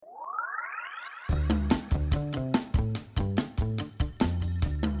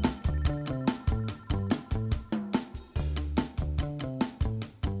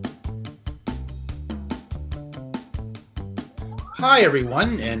Hi,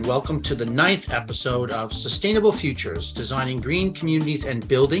 everyone, and welcome to the 9th episode of Sustainable Futures, Designing Green Communities and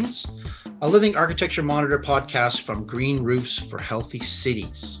Buildings, a living architecture monitor podcast from Green Roofs for Healthy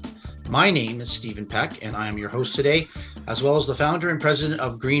Cities. My name is Stephen Peck, and I am your host today, as well as the founder and president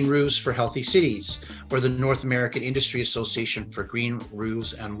of Green Roofs for Healthy Cities, or the North American Industry Association for Green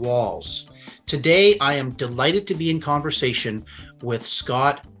Roofs and Walls. Today, I am delighted to be in conversation with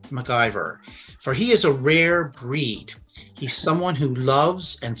Scott Macivor, for he is a rare breed. He's someone who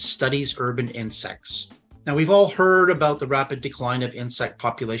loves and studies urban insects. Now, we've all heard about the rapid decline of insect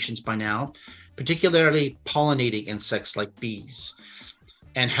populations by now, particularly pollinating insects like bees,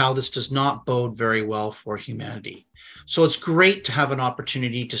 and how this does not bode very well for humanity. So it's great to have an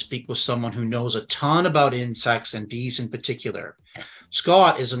opportunity to speak with someone who knows a ton about insects and bees in particular.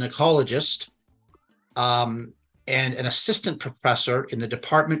 Scott is an ecologist and an assistant professor in the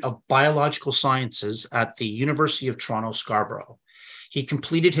Department of Biological Sciences at the University of Toronto, Scarborough. He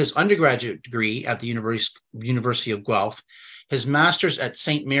completed his undergraduate degree at the University of Guelph, his master's at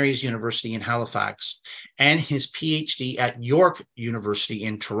St. Mary's University in Halifax, and his PhD at York University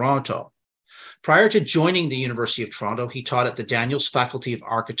in Toronto. Prior to joining the University of Toronto, he taught at the Daniels Faculty of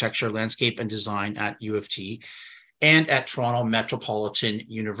Architecture, Landscape and Design at U of T and at Toronto Metropolitan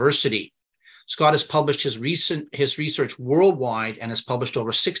University. Scott has published his research worldwide and has published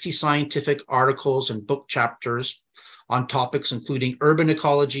over 60 scientific articles and book chapters on topics including urban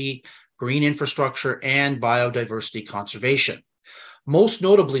ecology, green infrastructure, and biodiversity conservation. Most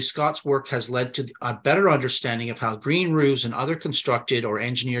notably, Scott's work has led to a better understanding of how green roofs and other constructed or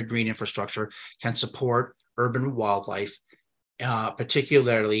engineered green infrastructure can support urban wildlife,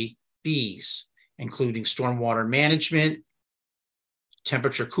 particularly bees, including stormwater management,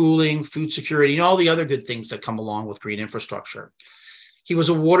 temperature cooling, food security, and all the other good things that come along with green infrastructure. He was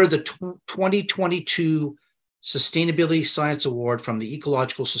awarded the 2022 Sustainability Science Award from the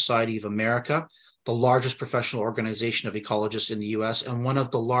Ecological Society of America, the largest professional organization of ecologists in the US and one of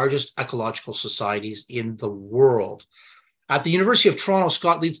the largest ecological societies in the world. At the University of Toronto,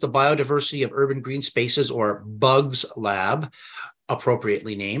 Scott leads the Biodiversity of Urban Green Spaces, or BUGS Lab,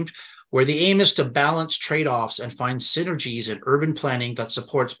 appropriately named, where the aim is to balance trade-offs and find synergies in urban planning that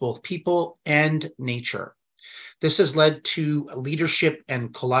supports both people and nature. This has led to leadership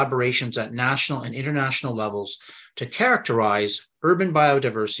and collaborations at national and international levels to characterize urban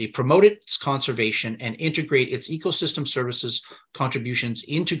biodiversity, promote its conservation, and integrate its ecosystem services contributions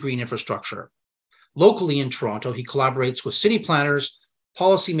into green infrastructure. Locally in Toronto, he collaborates with city planners,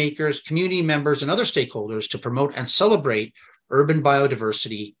 policymakers, community members, and other stakeholders to promote and celebrate urban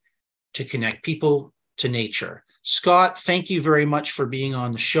biodiversity to connect people to nature. Scott, thank you very much for being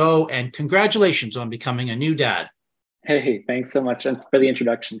on the show, and congratulations on becoming a new dad. Hey, thanks so much and for the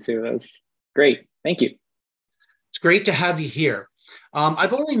introduction too. That was great. Thank you. It's great to have you here.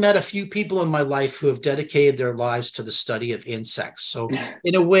 I've only met a few people in my life who have dedicated their lives to the study of insects. So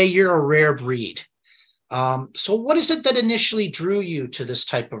in a way, you're a rare breed. So what is it that initially drew you to this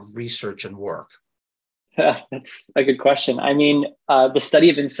type of research and work? That's a good question. I mean, the study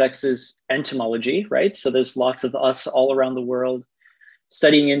of insects is entomology, right? So there's lots of us all around the world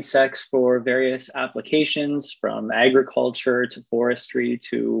studying insects for various applications, from agriculture to forestry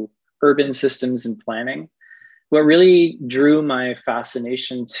to urban systems and planning. What really drew my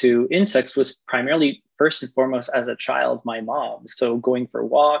fascination to insects was primarily, first and foremost, as a child, my mom. So going for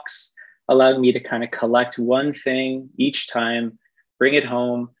walks allowed me to kind of collect one thing each time, bring it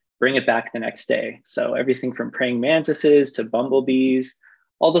home, bring it back the next day. So everything from praying mantises to bumblebees,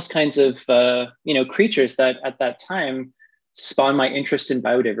 all those kinds of creatures that at that time spawned my interest in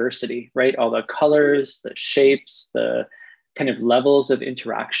biodiversity, right? All the colors, the shapes, the kind of levels of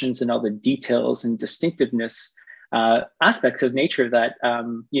interactions, and all the details and distinctiveness aspects of nature that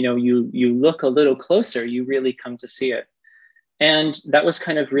you look a little closer, you really come to see it. And that was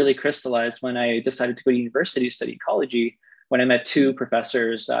kind of really crystallized when I decided to go to university to study ecology, when I met two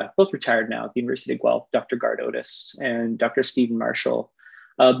professors, both retired now at the University of Guelph, Dr. Gard Otis and Dr. Stephen Marshall,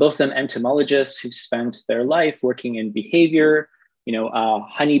 both of them entomologists who spent their life working in behavior,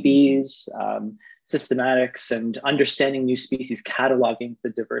 honeybees, systematics, and understanding new species, cataloging the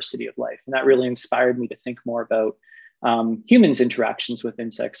diversity of life. And that really inspired me to think more about humans' interactions with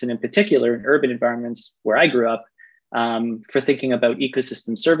insects, and in particular in urban environments where I grew up, for thinking about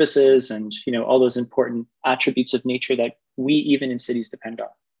ecosystem services and all those important attributes of nature that we even in cities depend on.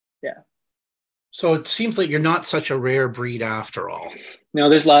 Yeah. So it seems like you're not such a rare breed after all. No,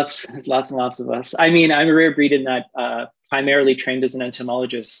 there's lots and lots of us. I mean, I'm a rare breed in that primarily trained as an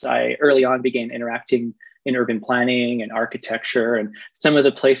entomologist, I early on began interacting in urban planning and architecture, and some of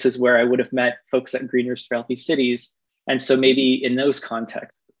the places where I would have met folks at Green Roofs for Healthy Cities And so maybe in those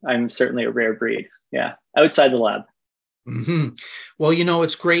contexts, I'm certainly a rare breed. Yeah, outside the lab. Mm-hmm. Well,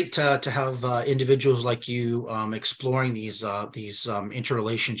 it's great to have individuals like you exploring these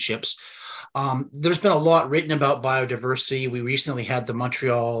interrelationships. There's been a lot written about biodiversity. We recently had the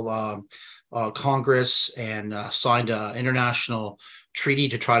Montreal Congress and signed an international treaty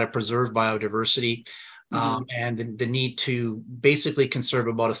to try to preserve biodiversity. And the need to basically conserve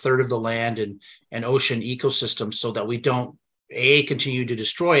about a third of the land and ocean ecosystems so that we don't continue to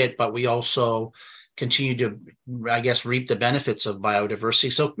destroy it, but we also continue to, I guess, reap the benefits of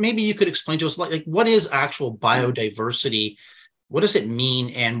biodiversity. So maybe you could explain to us, like what is actual biodiversity? What does it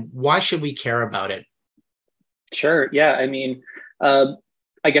mean, and why should we care about it? Sure. Yeah. I mean,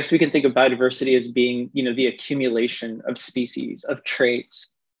 I guess we can think of biodiversity as being, the accumulation of species, of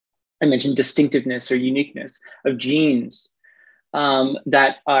traits. I mentioned distinctiveness or uniqueness of genes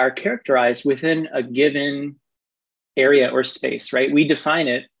that are characterized within a given area or space, right? We define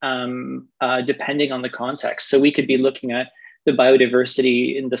it depending on the context. So we could be looking at the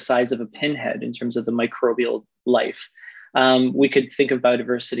biodiversity in the size of a pinhead in terms of the microbial life. We could think of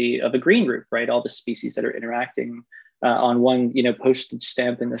biodiversity of a green roof, right? All the species that are interacting on one, postage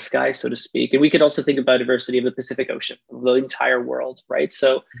stamp in the sky, so to speak. And we could also think of biodiversity of the Pacific Ocean, of the entire world, right?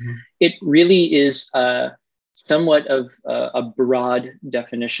 So it really is somewhat of a broad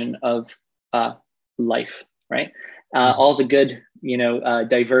definition of life, right? All the good,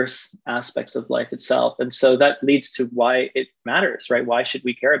 diverse aspects of life itself. And so that leads to why it matters, right? Why should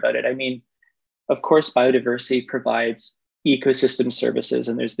we care about it? I mean, of course, biodiversity provides ecosystem services,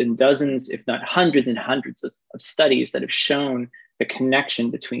 and there's been dozens, if not hundreds and hundreds of studies that have shown the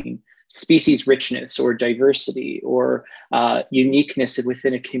connection between species richness or diversity or uniqueness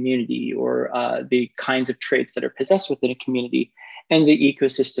within a community or the kinds of traits that are possessed within a community and the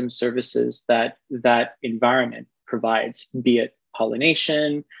ecosystem services that that environment provides, be it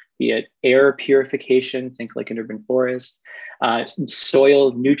pollination, be it air purification, think like an urban forest,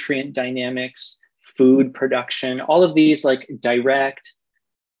 soil nutrient dynamics, food production, all of these like direct,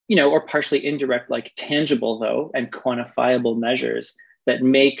 or partially indirect, like tangible though, and quantifiable measures that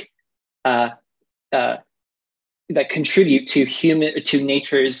make, that contribute to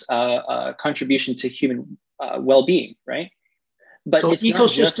nature's contribution to human well-being, right? But so it's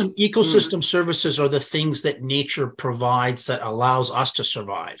ecosystem services are the things that nature provides that allows us to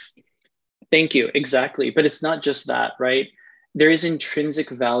survive. Thank you. Exactly. But it's not just that, right? There is intrinsic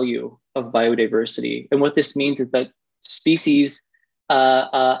value of biodiversity. And what this means is that species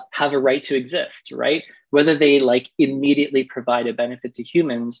have a right to exist, right? Whether they like immediately provide a benefit to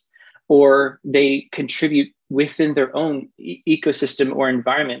humans or they contribute within their own ecosystem or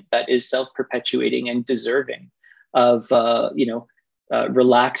environment that is self-perpetuating and deserving of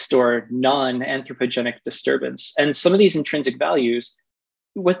relaxed or non-anthropogenic disturbance. And some of these intrinsic values,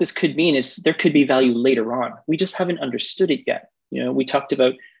 what this could mean is there could be value later on. We just haven't understood it yet. We talked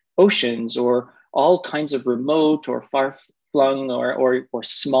about oceans or all kinds of remote or far-flung or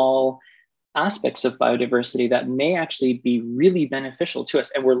small aspects of biodiversity that may actually be really beneficial to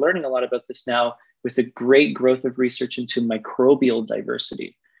us. And we're learning a lot about this now with the great growth of research into microbial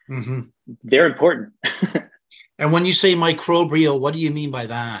diversity. They're important. And when you say microbial, what do you mean by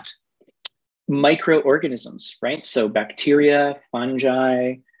that? Microorganisms, right? So bacteria,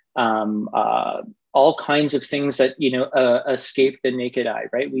 fungi, all kinds of things that, escape the naked eye,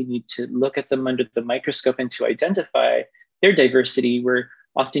 right? We need to look at them under the microscope, and to identify their diversity, we're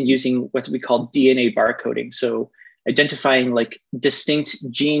often using what we call DNA barcoding. So identifying like distinct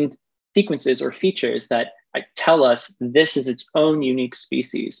gene sequences or features that tell us this is its own unique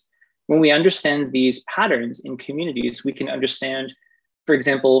species. When we understand these patterns in communities, we can understand, for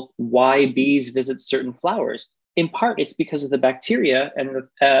example, why bees visit certain flowers. In part, it's because of the bacteria and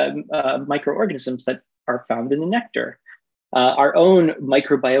the microorganisms that are found in the nectar. Our own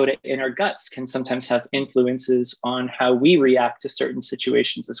microbiota in our guts can sometimes have influences on how we react to certain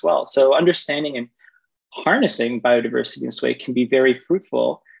situations as well. So understanding and harnessing biodiversity in this way can be very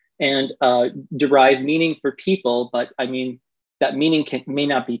fruitful and derive meaning for people. But I mean, that meaning may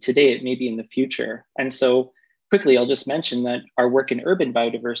not be today, it may be in the future. And so quickly, I'll just mention that our work in urban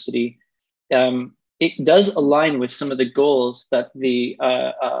biodiversity, it does align with some of the goals that the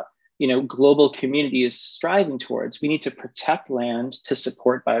global community is striving towards. We need to protect land to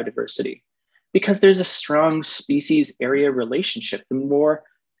support biodiversity because there's a strong species area relationship. The more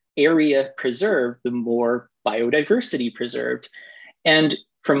area preserved, the more biodiversity preserved. And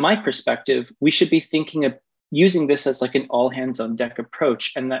from my perspective, we should be thinking of using this as like an all hands on deck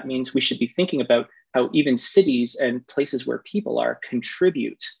approach. And that means we should be thinking about how even cities and places where people are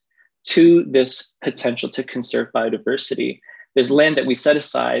contribute to this potential to conserve biodiversity. There's land that we set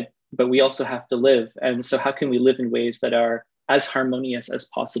aside, but we also have to live. And so how can we live in ways that are as harmonious as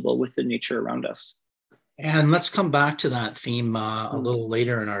possible with the nature around us? And let's come back to that theme a little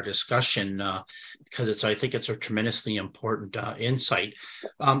later in our discussion, because I think it's a tremendously important insight.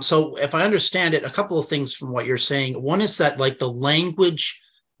 So if I understand it, a couple of things from what you're saying. One is that like the language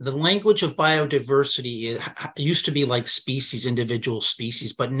of biodiversity used to be like species, individual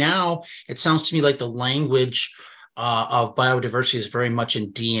species, but now it sounds to me like the language of biodiversity is very much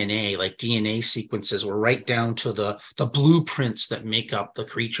in DNA, like DNA sequences, or right down to the blueprints that make up the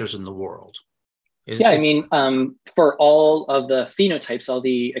creatures in the world. I mean, for all of the phenotypes, all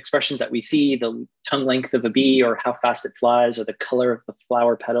the expressions that we see, the tongue length of a bee or how fast it flies or the color of the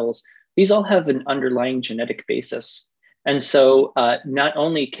flower petals, these all have an underlying genetic basis. And so not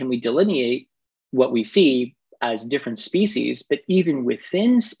only can we delineate what we see as different species, but even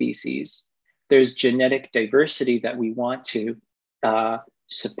within species, there's genetic diversity that we want to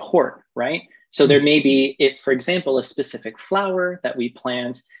support, right? So there may be, for example, a specific flower that we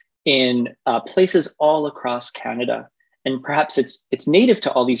plant in places all across Canada. And perhaps it's native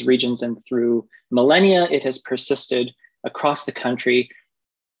to all these regions, and through millennia, it has persisted across the country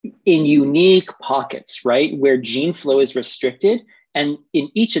in unique pockets, right? Where gene flow is restricted. And in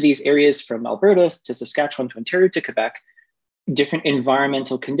each of these areas, from Alberta to Saskatchewan to Ontario to Quebec, different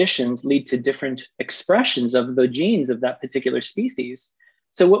environmental conditions lead to different expressions of the genes of that particular species.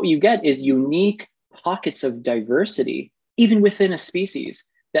 So what you get is unique pockets of diversity, even within a species,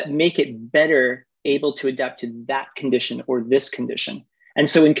 that make it better able to adapt to that condition or this condition. And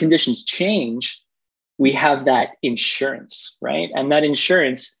so when conditions change, we have that insurance, right? And that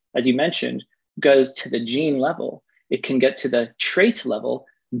insurance, as you mentioned, goes to the gene level. It can get to the trait level.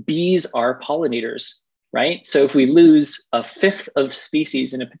 Bees are pollinators, right? So if we lose a fifth of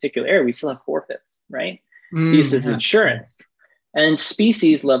species in a particular area, we still have 4/5, right? This is insurance. And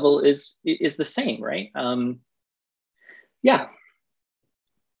species level is the same, right? Yeah.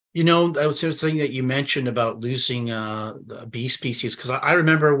 You know, that was something that you mentioned about losing the bee species, because I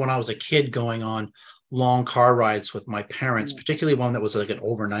remember when I was a kid going on long car rides with my parents, particularly one that was like an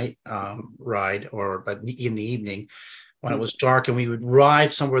overnight ride, or in the evening when it was dark, and we would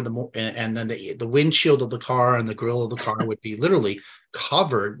ride somewhere and then the windshield of the car and the grill of the car would be literally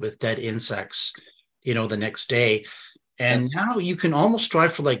covered with dead insects, you know, the next day. And now you can almost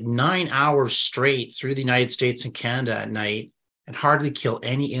drive for like 9 hours straight through the United States and Canada at night and hardly kill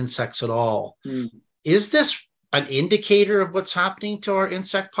any insects at all. Is this an indicator of what's happening to our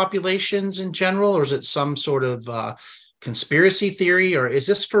insect populations in general, or is it some sort of conspiracy theory, or is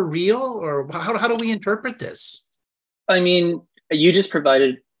this for real, or how do we interpret this? I mean, you just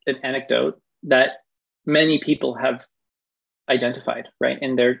provided an anecdote that many people have identified, right,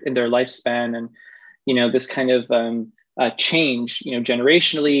 in their lifespan, and you know, this kind of change, you know,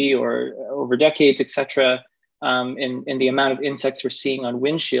 generationally or over decades, etc. And the amount of insects we're seeing on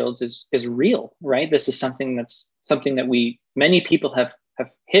windshields is real, right? This is something that many people have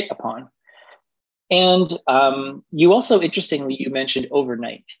hit upon. And you also, interestingly, you mentioned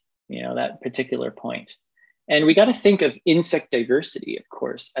overnight, you know, that particular point. And we got to think of insect diversity, of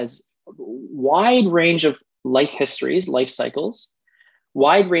course, as a wide range of life histories, life cycles,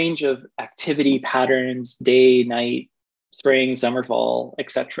 wide range of activity patterns, day, night, spring, summer, fall,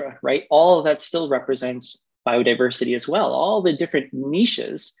 etc. Right? All of that still represents biodiversity as well, all the different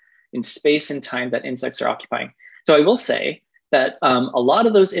niches in space and time that insects are occupying. So I will say that a lot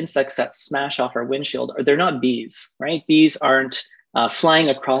of those insects that smash off our windshield, they're not bees, right? Bees aren't flying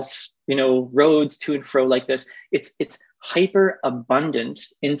across, you know, roads to and fro like this. It's hyper abundant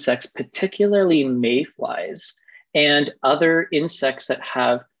insects, particularly mayflies and other insects that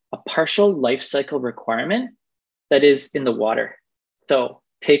have a partial life cycle requirement that is in the water. So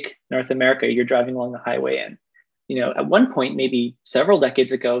take North America, you're driving along the highway, and you know, at one point, maybe several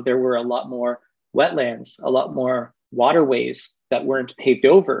decades ago, there were a lot more wetlands, a lot more waterways that weren't paved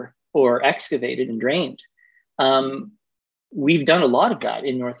over or excavated and drained. We've done a lot of that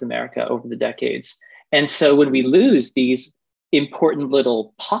in North America over the decades. And so when we lose these important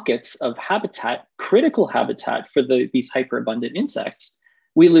little pockets of habitat, critical habitat for these hyperabundant insects,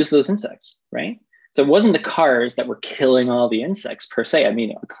 we lose those insects, right? So it wasn't the cars that were killing all the insects per se. I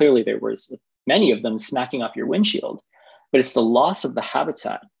mean, clearly there was many of them smacking off your windshield, but it's the loss of the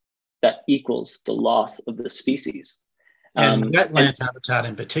habitat that equals the loss of the species. And wetland habitat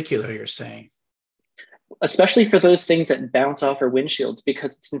in particular, you're saying? Especially for those things that bounce off our windshields,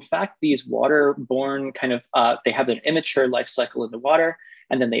 because it's in fact these waterborne kind of, they have an immature life cycle in the water,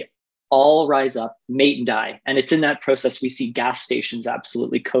 and then they all rise up, mate, and die. And it's in that process we see gas stations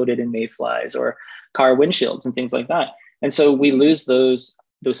absolutely coated in mayflies, or car windshields and things like that. And so we lose those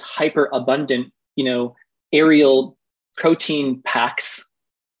hyper abundant, aerial protein packs.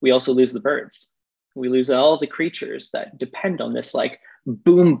 We also lose the birds. We lose all the creatures that depend on this like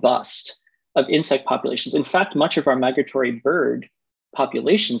boom bust of insect populations. In fact, much of our migratory bird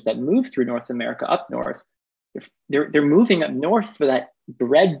populations that move through North America up north, they're moving up north for that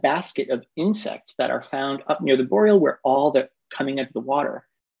bread basket of insects that are found up near the boreal, where all the coming out of the water,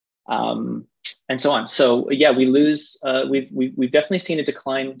 and so on. So yeah, we lose. We've definitely seen a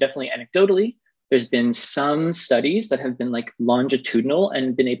decline. Definitely anecdotally, there's been some studies that have been like longitudinal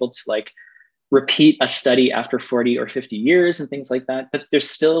and been able to like repeat a study after 40 or 50 years and things like that. But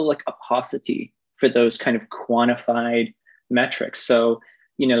there's still like a paucity for those kind of quantified metrics. So,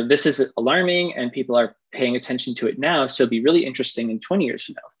 this is alarming and people are paying attention to it now. So it'll be really interesting in 20 years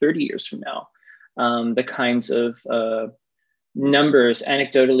from now, 30 years from now, the kinds of numbers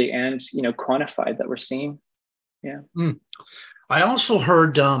anecdotally and, quantified that we're seeing. Yeah. I also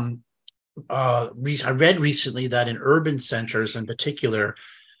heard, I read recently that in urban centers in particular,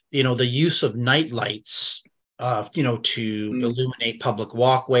 the use of night lights, to illuminate public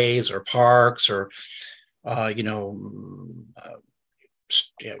walkways or parks or,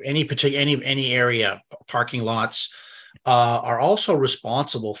 any area, parking lots, are also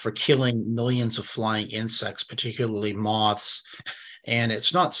responsible for killing millions of flying insects, particularly moths. And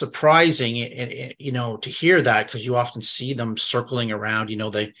it's not surprising, to hear that, because you often see them circling around.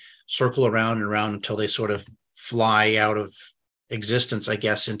 They circle around and around until they sort of fly out of existence, I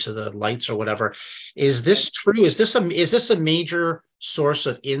guess, into the lights or whatever. Is this true? Is this a major source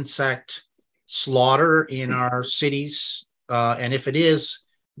of insect slaughter in our cities? And if it is,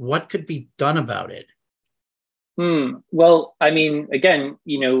 what could be done about it? Well, I mean, again,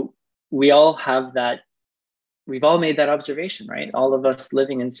 we all have that. We've all made that observation, right? All of us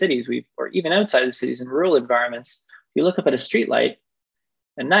living in cities, or even outside of cities in rural environments, you look up at a streetlight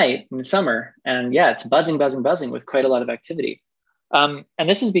at night in the summer, and yeah, it's buzzing, buzzing, buzzing with quite a lot of activity. And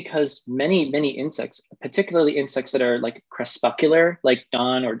this is because many, many insects, particularly insects that are like crepuscular, like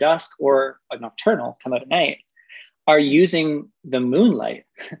dawn or dusk, or nocturnal, come out at night, are using the moonlight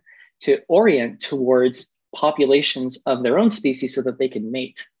to orient towards populations of their own species so that they can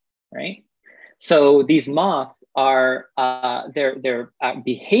mate, right? So these moths are, their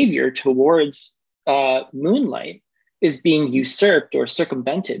behavior towards moonlight is being usurped or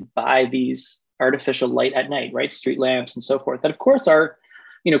circumvented by these artificial light at night, right? Street lamps and so forth, that of course are,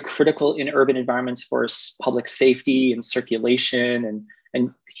 critical in urban environments for public safety and circulation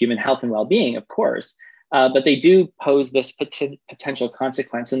and human health and well-being, of course. But they do pose this potential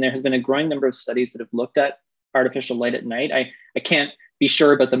consequence. And there has been a growing number of studies that have looked at artificial light at night. I can't be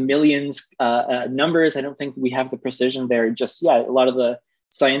sure about the millions numbers. I don't think we have the precision there. Just, yeah, a lot of the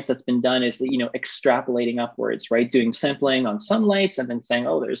science that's been done is, extrapolating upwards, right? Doing sampling on some lights and then saying,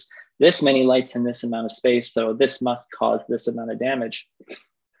 oh, there's this many lights in this amount of space, so this must cause this amount of damage.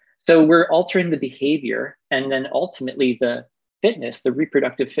 So we're altering the behavior and then ultimately the fitness, the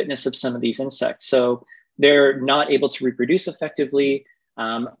reproductive fitness of some of these insects. So they're not able to reproduce effectively.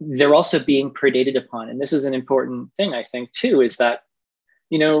 They're also being predated upon. And this is an important thing, I think, too, is that,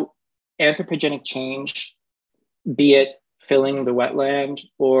 anthropogenic change, be it filling the wetland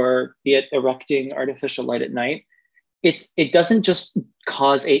or be it erecting artificial light at night, it doesn't just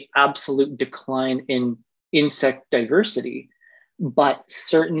cause an absolute decline in insect diversity, but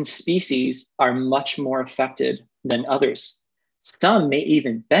certain species are much more affected than others. Some may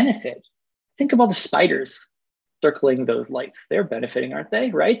even benefit. Think of all the spiders circling those lights. They're benefiting, aren't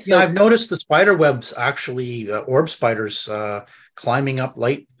they? Right? Yeah, I've noticed the spider webs, actually, orb spiders climbing up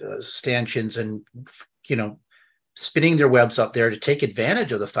light stanchions and, spinning their webs up there to take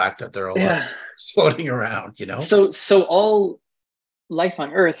advantage of the fact that they're all floating around, So all life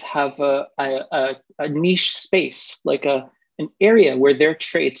on Earth have a niche space, like an area where their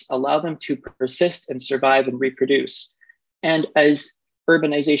traits allow them to persist and survive and reproduce. And as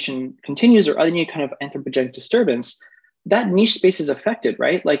urbanization continues or any kind of anthropogenic disturbance, that niche space is affected,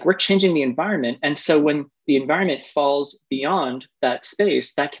 right? Like we're changing the environment. And so when the environment falls beyond that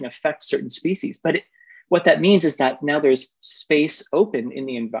space, that can affect certain species. But what that means is that now there's space open in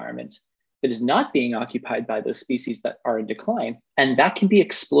the environment that is not being occupied by those species that are in decline. And that can be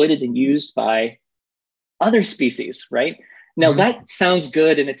exploited and used by other species, right? Now that sounds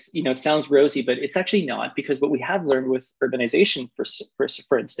good and it's, it sounds rosy, but it's actually not, because what we have learned with urbanization,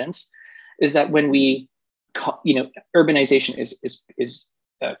 for instance, is that when we, urbanization is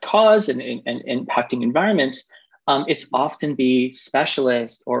cause and impacting environments, it's often the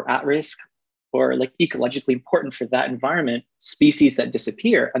specialist or at risk or like ecologically important for that environment species that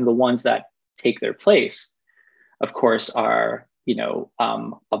disappear, and the ones that take their place, of course, are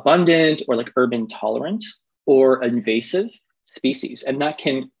abundant or like urban tolerant or invasive species, and that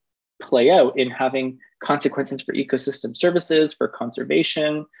can play out in having consequences for ecosystem services, for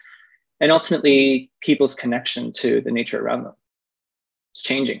conservation, and ultimately people's connection to the nature around them. It's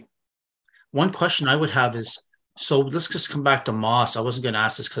changing. One question I would have is, so let's just come back to moths. I wasn't going to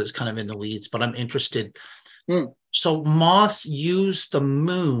ask this because it's kind of in the weeds, but I'm interested. So moths use the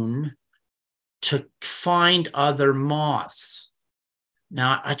moon to find other moths.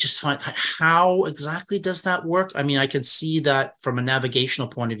 Now, I just find, how exactly does that work? I mean, I can see that from a navigational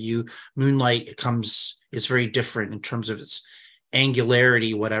point of view, moonlight is very different in terms of its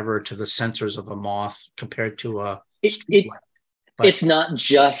angularity, whatever, to the sensors of a moth compared to a street light. It's not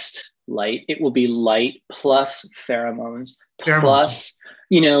just light. It will be light plus pheromones. Plus,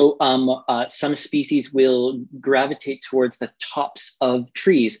 some species will gravitate towards the tops of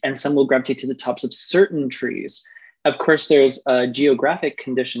trees, and some will gravitate to the tops of certain trees. Of course, there's a geographic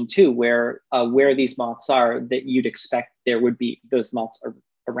condition too, where these moths are, that you'd expect there would be those moths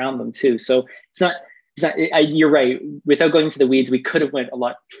around them too. So it's not. You're right. Without going into the weeds, we could have went a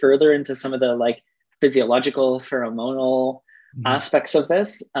lot further into some of the like physiological, pheromonal aspects of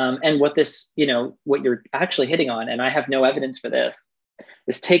this, and what this, what you're actually hitting on, and I have no evidence for this,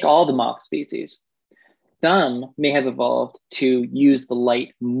 is take all the moth species. Some may have evolved to use the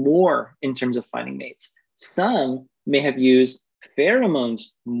light more in terms of finding mates. Some may have used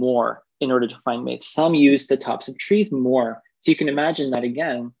pheromones more in order to find mates. Some use the tops of trees more. So you can imagine that,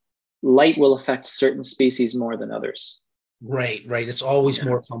 again, light will affect certain species more than others. Right. It's always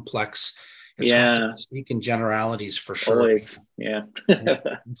more complex. It's hard to speak in generalities for sure. Always. Yeah.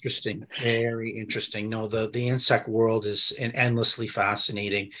 Interesting. Very interesting. No, the insect world is endlessly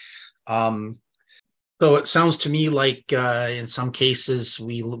fascinating. So it sounds to me like in some cases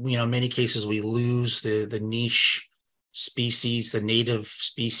many cases we lose the niche species, the native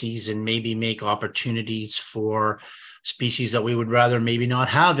species, and maybe make opportunities for species that we would rather maybe not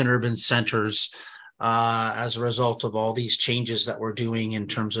have in urban centers as a result of all these changes that we're doing in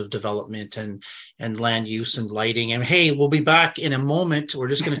terms of development and land use and lighting. And hey, we'll be back in a moment. We're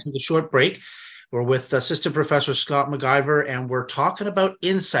just going to take a short break. We're with Assistant Professor Scott Macivor, and we're talking about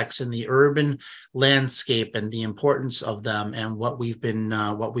insects in the urban landscape and the importance of them and what we've been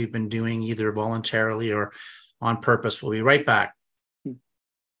doing either voluntarily or on purpose. We'll be right back.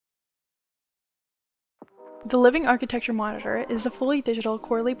 The Living Architecture Monitor is a fully digital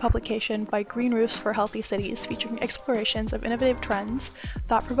quarterly publication by Green Roofs for Healthy Cities, featuring explorations of innovative trends,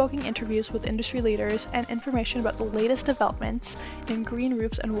 thought-provoking interviews with industry leaders, and information about the latest developments in green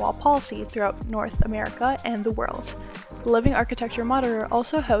roofs and wall policy throughout North America and the world. The Living Architecture Monitor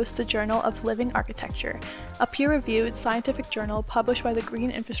also hosts the Journal of Living Architecture, a peer-reviewed scientific journal published by the Green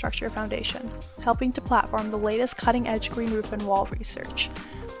Infrastructure Foundation, helping to platform the latest cutting-edge green roof and wall research.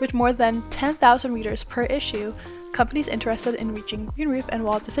 With more than 10,000 readers per issue, companies interested in reaching green roof and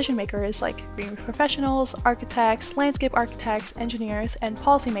wall decision makers like green roof professionals, architects, landscape architects, engineers, and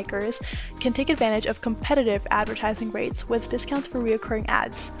policymakers can take advantage of competitive advertising rates with discounts for recurring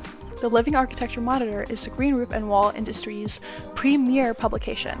ads. The Living Architecture Monitor is the green roof and wall industry's premier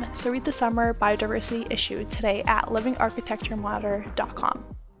publication, so read the summer Biodiversity issue today at livingarchitecturemonitor.com.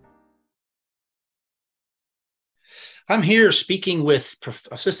 I'm here speaking with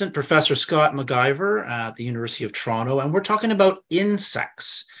Assistant Professor Scott Macivor at the University of Toronto, and we're talking about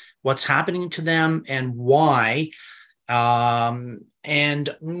insects, what's happening to them and why. And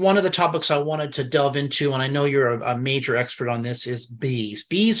one of the topics I wanted to delve into, and I know you're a major expert on this, is bees.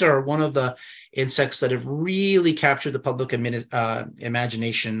 Bees are one of the insects that have really captured the public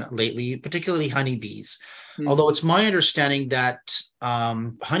imagination lately, particularly honeybees. Although it's my understanding that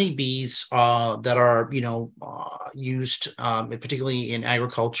honeybees that are, used particularly in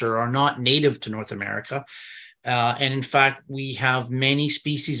agriculture are not native to North America. And in fact, we have many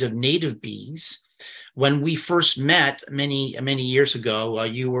species of native bees. When we first met many years ago,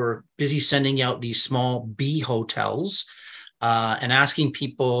 you were busy sending out these small bee hotels and asking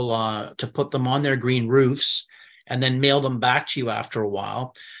people to put them on their green roofs and then mail them back to you after a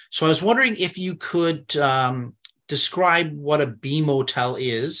while. So I was wondering if you could describe what a bee motel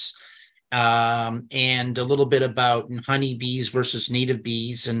is and a little bit about honeybees versus native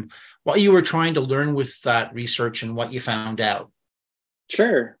bees and what you were trying to learn with that research and what you found out.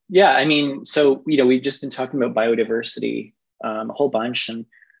 Sure. Yeah. I mean, so, we've just been talking about biodiversity a whole bunch, and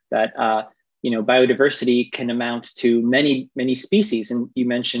that, biodiversity can amount to many, many species. And you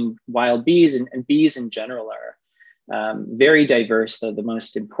mentioned wild bees, and bees in general are very diverse. They're the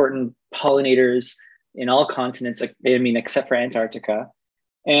most important pollinators in all continents, except for Antarctica.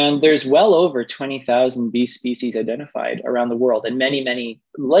 And there's well over 20,000 bee species identified around the world, and many, many,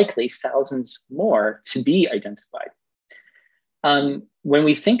 likely thousands more to be identified. When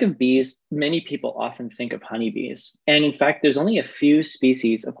we think of bees, many people often think of honeybees. And in fact, there's only a few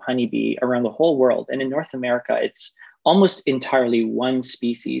species of honeybee around the whole world. And in North America, it's almost entirely one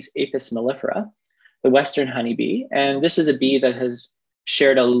species, Apis mellifera, the Western honeybee. And this is a bee that has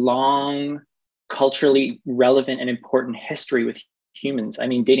shared a long, culturally relevant and important history with humans. I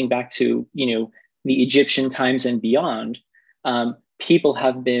mean, dating back to, the Egyptian times and beyond, people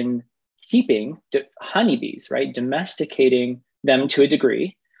have been keeping honeybees, right? Domesticating them to a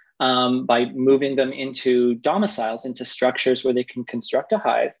degree by moving them into domiciles, into structures where they can construct a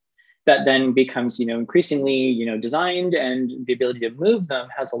hive that then becomes, increasingly, designed, and the ability to move them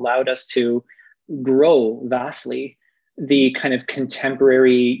has allowed us to grow vastly the kind of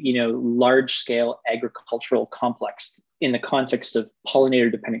contemporary, large-scale agricultural complex in the context of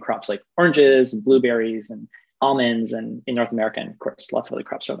pollinator-dependent crops like oranges and blueberries and almonds, and in North America, and of course, lots of other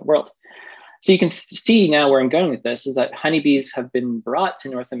crops around the world. So you can see now where I'm going with this is that honeybees have been brought to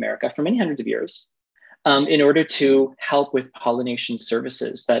North America for many hundreds of years in order to help with pollination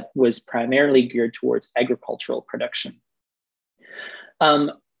services that was primarily geared towards agricultural production.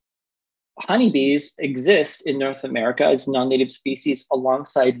 Honeybees exist in North America as non-native species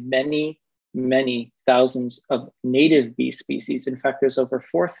alongside many, many thousands of native bee species. In fact, there's over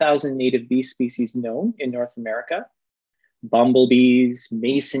 4,000 native bee species known in North America. Bumblebees,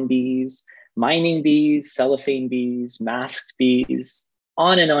 mason bees, mining bees, cellophane bees, masked bees,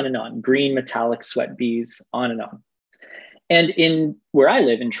 on and on and on, green metallic sweat bees, on and on. And in where I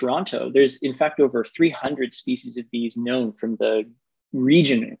live in Toronto, there's in fact over 300 species of bees known from the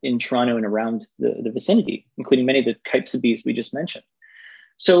region in Toronto and around the vicinity, including many of the types of bees we just mentioned.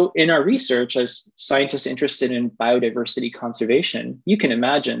 So in our research, as scientists interested in biodiversity conservation, you can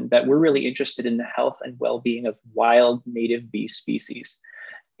imagine that we're really interested in the health and well-being of wild native bee species.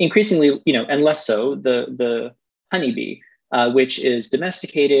 Increasingly, and less so, the honeybee, which is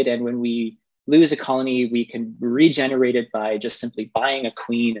domesticated, and when we lose a colony, we can regenerate it by just simply buying a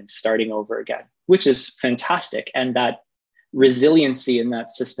queen and starting over again, which is fantastic. And that resiliency in that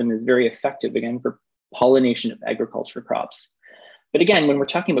system is very effective, again, for pollination of agriculture crops. But again, when we're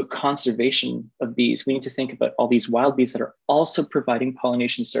talking about conservation of bees, we need to think about all these wild bees that are also providing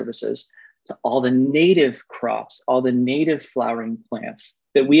pollination services to all the native crops, all the native flowering plants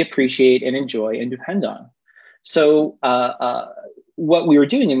that we appreciate and enjoy and depend on. So what we were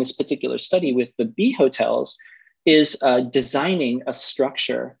doing in this particular study with the bee hotels is designing a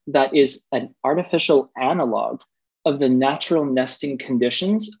structure that is an artificial analog of the natural nesting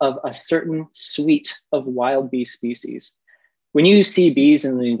conditions of a certain suite of wild bee species. When you see bees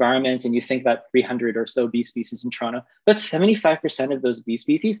in the environment and you think about 300 or so bee species in Toronto, but 75% of those bee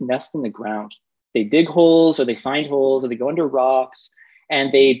species nest in the ground. They dig holes, or they find holes, or they go under rocks,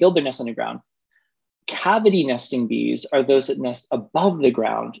 and they build their nest underground. Cavity nesting bees are those that nest above the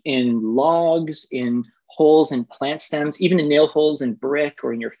ground in logs, in holes in plant stems, even in nail holes in brick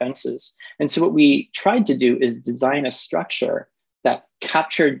or in your fences. And so what we tried to do is design a structure that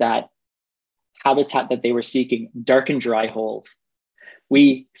captured that habitat that they were seeking, dark and dry holes.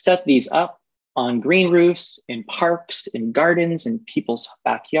 We set these up on green roofs, in parks, in gardens, in people's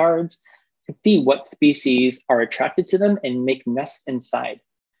backyards to see what species are attracted to them and make nests inside.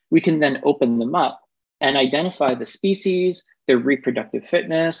 We can then open them up and identify the species, their reproductive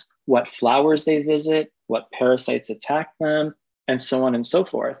fitness, what flowers they visit, what parasites attack them, and so on and so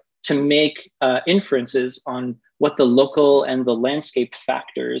forth, to make inferences on what the local and the landscape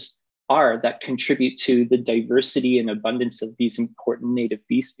factors are that contribute to the diversity and abundance of these important native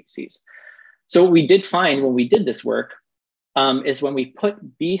bee species. So what we did find when we did this work is when we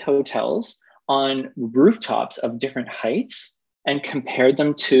put bee hotels on rooftops of different heights and compared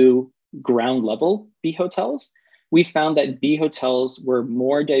them to ground level bee hotels, we found that bee hotels were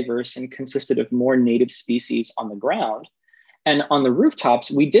more diverse and consisted of more native species on the ground. And on the rooftops,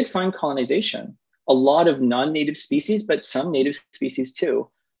 we did find colonization, a lot of non-native species, but some native species too.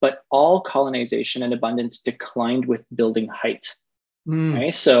 But all colonization and abundance declined with building height.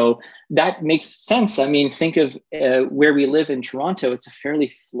 Right? So that makes sense. I mean, think of where we live in Toronto. It's a fairly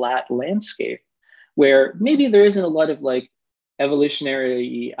flat landscape where maybe there isn't a lot of like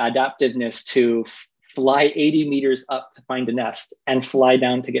evolutionary adaptiveness to fly 80 meters up to find a nest and fly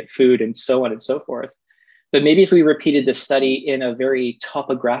down to get food and so on and so forth. But maybe if we repeated this study in a very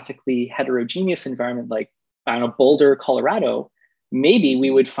topographically heterogeneous environment like, I don't know, Boulder, Colorado, maybe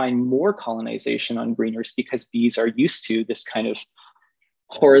we would find more colonization on green roofs because bees are used to this kind of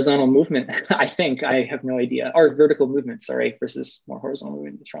horizontal movement. I think, I have no idea, or vertical movement, sorry, versus more horizontal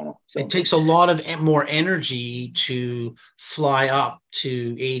movement in Toronto. So it takes a lot of more energy to fly up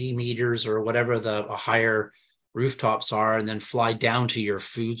to 80 meters or whatever the higher rooftops are, and then fly down to your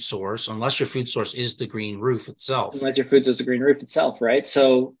food source, unless your food source is the green roof itself. Unless your food source is the green roof itself, right?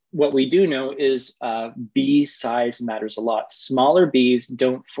 So what we do know is bee size matters a lot. Smaller bees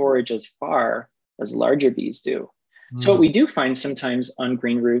don't forage as far as larger bees do. So what we do find sometimes on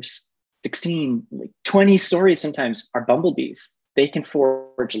green roofs, 16, like 20 stories sometimes, are bumblebees. They can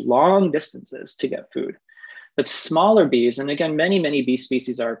forage long distances to get food. But smaller bees, and again, many bee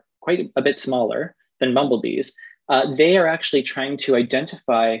species are quite a bit smaller than bumblebees, they are actually trying to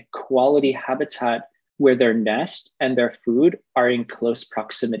identify quality habitat where their nest and their food are in close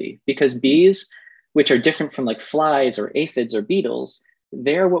proximity. Because bees, which are different from like flies or aphids or beetles,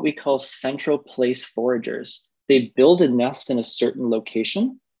 they're what we call central place foragers. They build a nest in a certain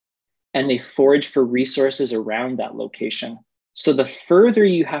location and they forage for resources around that location. So the further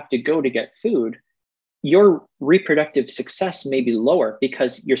you have to go to get food, your reproductive success may be lower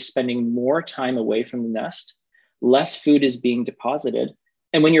because you're spending more time away from the nest, less food is being deposited.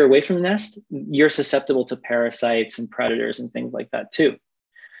 And when you're away from the nest, you're susceptible to parasites and predators and things like that too.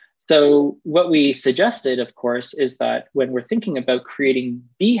 So what we suggested, of course, is that when we're thinking about creating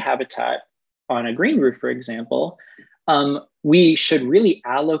bee habitat on a green roof, for example, we should really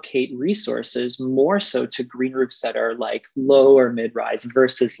allocate resources more so to green roofs that are like low or mid-rise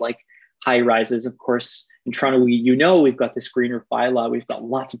versus like high rises. Of course, in Toronto, we've got this green roof bylaw. We've got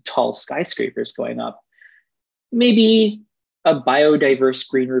lots of tall skyscrapers going up. Maybe a biodiverse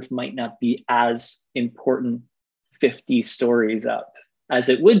green roof might not be as important 50 stories up as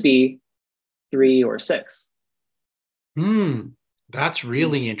it would be 3 or 6. That's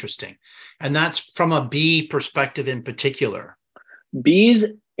really interesting. And that's from a bee perspective in particular. Bees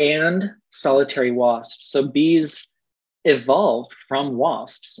and solitary wasps. So bees evolved from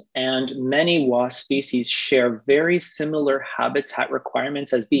wasps, and many wasp species share very similar habitat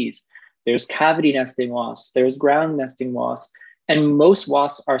requirements as bees. There's cavity nesting wasps, there's ground nesting wasps, and most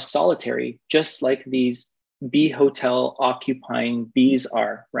wasps are solitary, just like these bee hotel occupying bees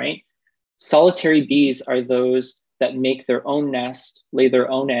are, right? Solitary bees are those that make their own nest, lay their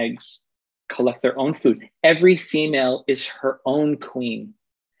own eggs, collect their own food. Every female is her own queen.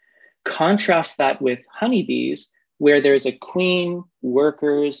 Contrast that with honeybees, where there's a queen,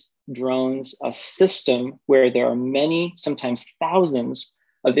 workers, drones, a system where there are many, sometimes thousands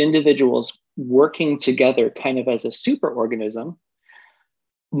of individuals working together kind of as a superorganism.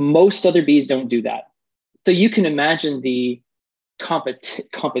 Most other bees don't do that. So you can imagine the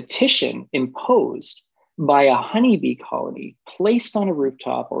competition imposed by a honeybee colony placed on a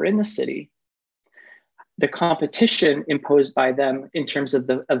rooftop or in the city, the competition imposed by them in terms of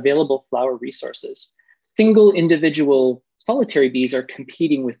the available flower resources. Single individual solitary bees are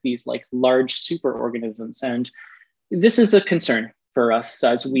competing with these like large superorganisms. And this is a concern for us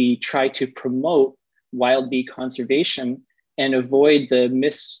as we try to promote wild bee conservation and avoid the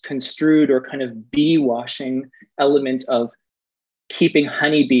misconstrued or kind of bee washing element of keeping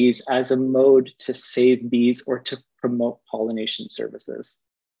honeybees as a mode to save bees or to promote pollination services.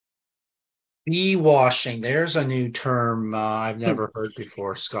 Bee washing, there's a new term I've never heard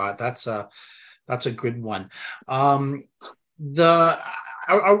before, Scott. That's a good one. Is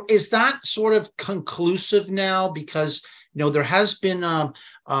that sort of conclusive now? Because there has been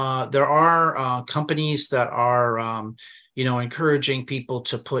there are companies that are encouraging people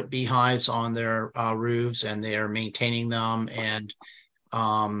to put beehives on their roofs, and they are maintaining them. And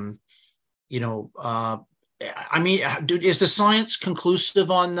is the science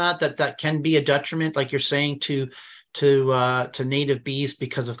conclusive on that can be a detriment, like you're saying, to native bees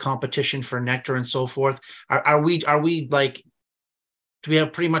because of competition for nectar and so forth? Are we like, do we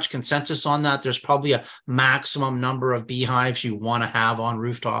have pretty much consensus on that? There's probably a maximum number of beehives you want to have on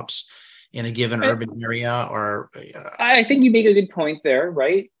rooftops in a given urban area, or I think you make a good point there,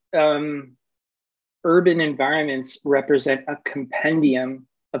 right? Urban environments represent a compendium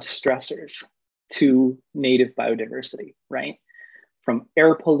of stressors to native biodiversity, right? From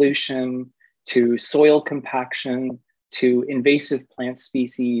air pollution to soil compaction to invasive plant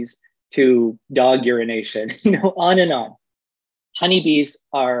species to dog urination, on and on. Honeybees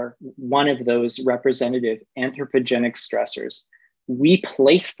are one of those representative anthropogenic stressors. We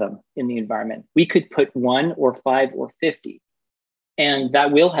place them in the environment. We could put 1 or 5 or 50, and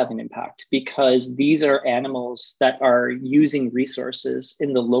that will have an impact because these are animals that are using resources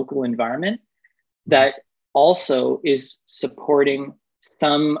in the local environment that also is supporting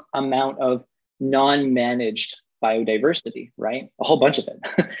some amount of non-managed biodiversity, right? A whole bunch of it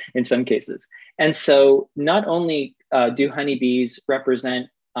in some cases. And so not only do honeybees represent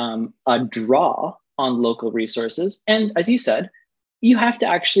a draw on local resources, and as you said, you have to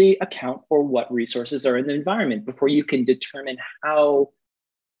actually account for what resources are in the environment before you can determine how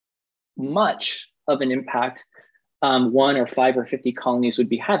much of an impact 1 or 5 or 50 colonies would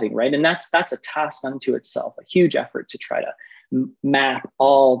be having, right? And that's a task unto itself, a huge effort to try to map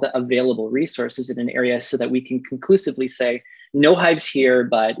all the available resources in an area so that we can conclusively say, no hives here,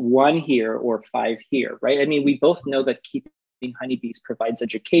 but 1 here or 5 here, right? I mean, we both know that keeping honeybees provides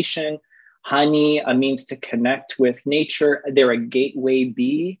education, honey, a means to connect with nature. They're a gateway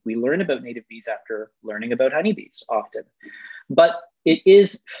bee. We learn about native bees after learning about honeybees often. But it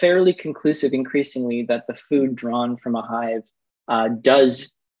is fairly conclusive increasingly that the food drawn from a hive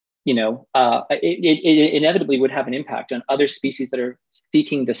does, it inevitably would have an impact on other species that are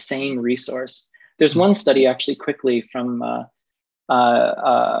seeking the same resource. There's one study actually quickly from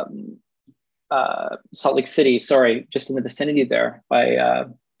Salt Lake City, just in the vicinity there, by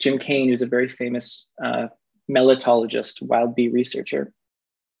Jim Kane, who's a very famous melittologist, wild bee researcher,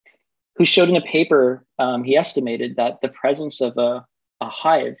 who showed in a paper, he estimated that the presence of a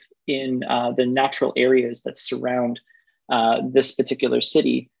hive in the natural areas that surround this particular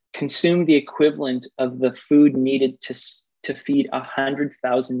city consumed the equivalent of the food needed to feed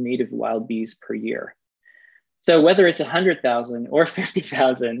 100,000 native wild bees per year. So whether it's 100,000 or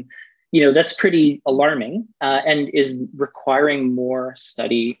 50,000, that's pretty alarming and is requiring more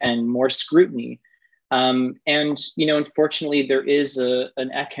study and more scrutiny. Unfortunately, there is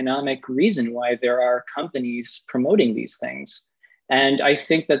an economic reason why there are companies promoting these things. And I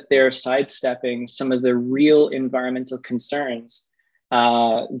think that they're sidestepping some of the real environmental concerns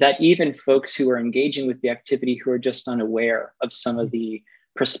that even folks who are engaging with the activity who are just unaware of some of the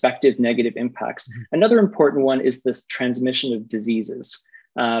prospective negative impacts. Another important one is this transmission of diseases.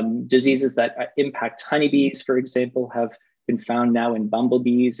 Diseases that impact honeybees, for example, have been found now in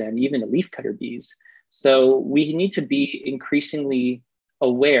bumblebees and even leafcutter bees. So we need to be increasingly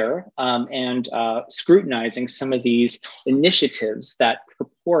aware and scrutinizing some of these initiatives that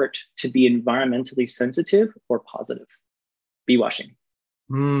purport to be environmentally sensitive or positive. Bee washing.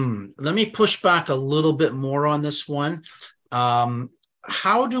 Let me push back a little bit more on this one.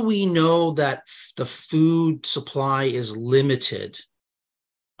 How do we know that the food supply is limited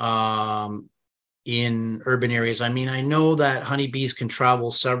in urban areas? I mean, I know that honeybees can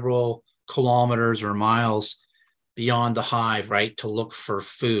travel several kilometers or miles beyond the hive, right, to look for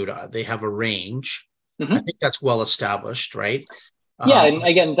food. They have a range. I think that's well established, right? Yeah, and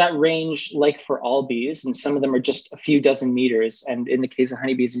again, that range, like for all bees, and some of them are just a few dozen meters. And in the case of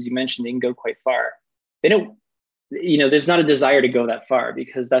honeybees, as you mentioned, they can go quite far. They don't, there's not a desire to go that far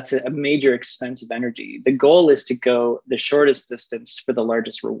because that's a major expense of energy. The goal is to go the shortest distance for the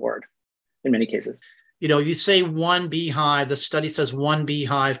largest reward in many cases. You say one beehive, the study says one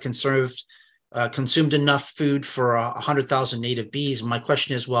beehive consumed enough food for 100,000 native bees. My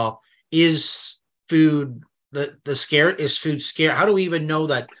question is, well, is food is food scarce? How do we even know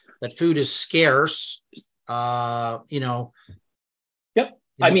that food is scarce? Yep.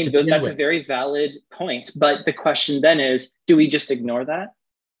 I mean, that's a very valid point. But the question then is, do we just ignore that?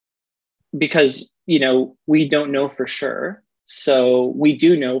 Because, we don't know for sure. So we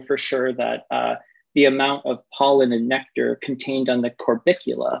do know for sure that the amount of pollen and nectar contained on the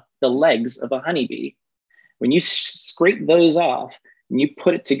corbicula, the legs of a honeybee, when you scrape those off and you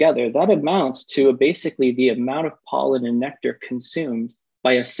put it together, that amounts to basically the amount of pollen and nectar consumed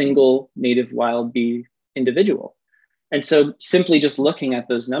by a single native wild bee individual. And so simply just looking at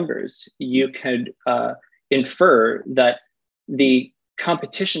those numbers, you could infer that the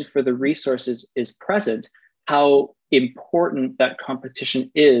competition for the resources is present. How important that competition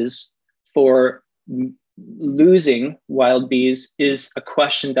is for losing wild bees is a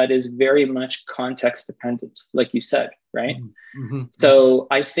question that is very much context dependent, like you said, right? So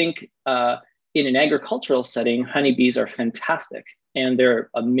I think in an agricultural setting, honeybees are fantastic and they're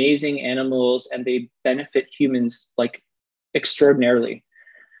amazing animals and they benefit humans like extraordinarily.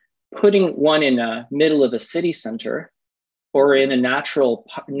 Putting one in the middle of a city center or in a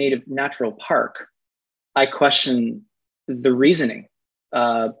native natural park, I question the reasoning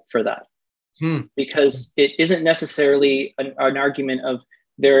for that. Because it isn't necessarily an argument of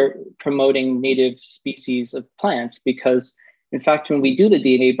they're promoting native species of plants, because in fact, when we do the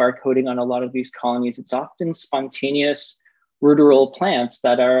DNA barcoding on a lot of these colonies, it's often spontaneous ruderal plants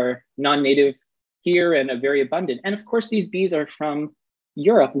that are non-native here and are very abundant. And of course, these bees are from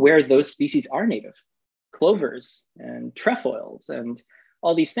Europe where those species are native. clovers and trefoils and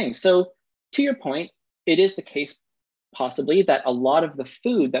all these things. So to your point, it is the case possibly that a lot of the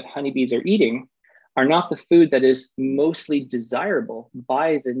food that honeybees are eating are not the food that is mostly desirable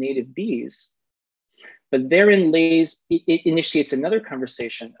by the native bees. But therein lays, it initiates another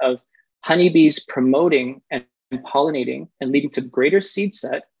conversation of honeybees promoting and pollinating and leading to greater seed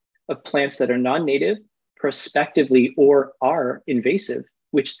set of plants that are non-native, prospectively, or are invasive,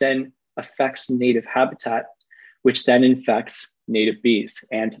 which then affects native habitat, which then infects native bees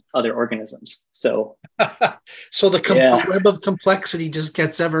and other organisms. So, so the web of complexity just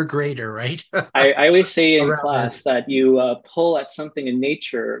gets ever greater, right? I always say in class that you pull at something in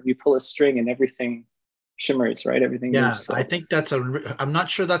nature, you pull a string and everything shimmers, right? Everything moves. So. I think I'm not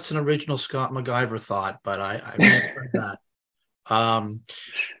sure that's an original Scott MacIver thought, but I may have heard that.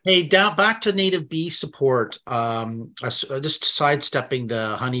 Hey, back to native bee support. Just sidestepping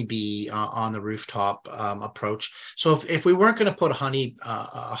the honeybee on the rooftop approach. So if we weren't going to put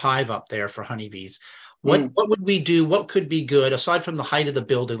a hive up there for honeybees, what would we do? What could be good aside from the height of the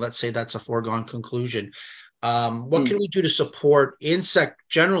building? Let's say that's a foregone conclusion. What can we do to support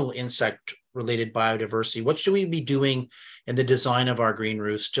general insect related biodiversity? What should we be doing in the design of our green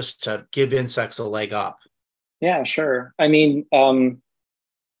roofs just to give insects a leg up? Yeah, sure. I mean, some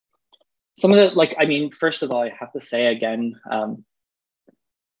of the, first of all, I have to say again,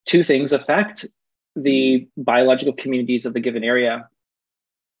 two things affect the biological communities of the given area: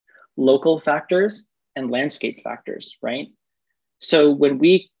 local factors and landscape factors, right? So when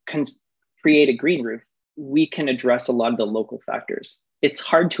we can create a green roof, we can address a lot of the local factors. It's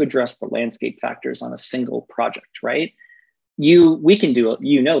hard to address the landscape factors on a single project, right? We can do,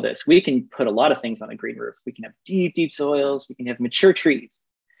 this, we can put a lot of things on a green roof. We can have deep, deep soils, we can have mature trees.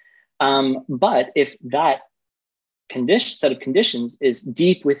 But if that set of conditions is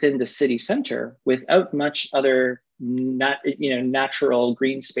deep within the city center without much other natural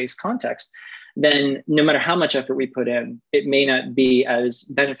green space context, then no matter how much effort we put in, it may not be as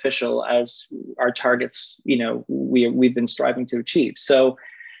beneficial as our targets, we've been striving to achieve. So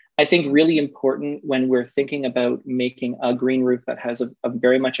I think really important when we're thinking about making a green roof that has a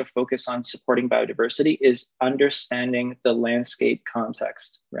very much a focus on supporting biodiversity is understanding the landscape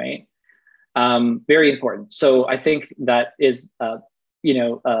context, right? Very important. So I think that is, a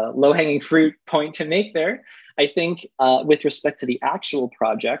low-hanging fruit point to make there. I think with respect to the actual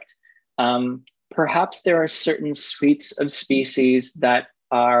project, perhaps there are certain suites of species that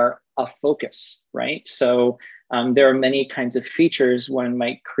are a focus, right? So there are many kinds of features one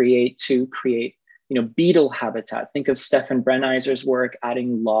might create to create, beetle habitat. Think of Stefan Brenneiser's work,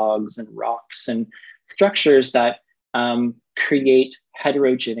 adding logs and rocks and structures that create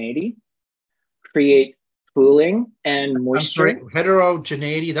heterogeneity, create cooling and moisture. I'm sorry,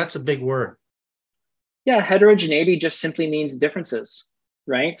 heterogeneity, that's a big word. Yeah, heterogeneity just simply means differences,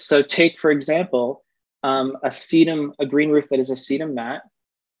 right? So take, for example, a green roof that is a sedum mat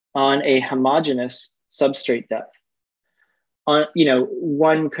on a homogeneous substrate depth.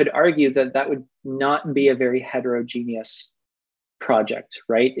 One could argue that would not be a very heterogeneous project,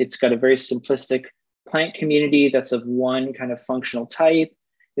 right? It's got a very simplistic plant community that's of one kind of functional type.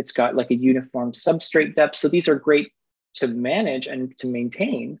 It's got like a uniform substrate depth. So these are great to manage and to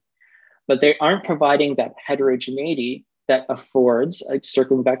maintain, but they aren't providing that heterogeneity that affords,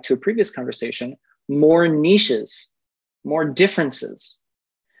 circling back to a previous conversation, more niches, more differences.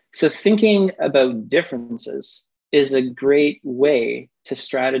 So thinking about differences is a great way to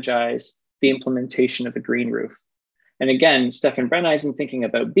strategize the implementation of a green roof. And again, Stefan Brenneisen, thinking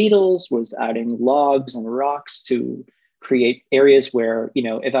about beetles, was adding logs and rocks to create areas where,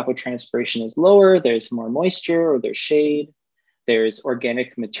 evapotranspiration is lower, there's more moisture or there's shade, there's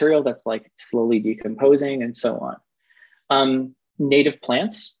organic material that's like slowly decomposing and so on. Native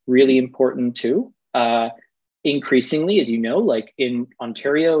plants, really important too. Increasingly, as you know, like in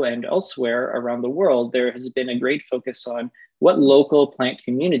Ontario and elsewhere around the world, there has been a great focus on what local plant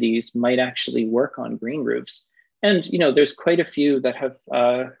communities might actually work on green roofs. And, there's quite a few that have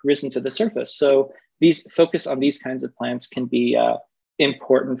risen to the surface. So these focus on these kinds of plants can be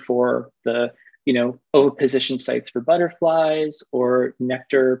important for the, oviposition sites for butterflies or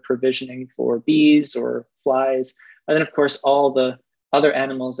nectar provisioning for bees or flies. And then of course, all the other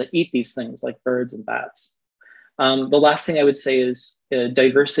animals that eat these things like birds and bats. The last thing I would say is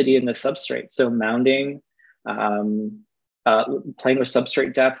diversity in the substrate. So mounding, playing with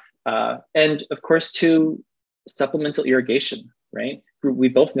substrate depth, and of course, too, supplemental irrigation, right? We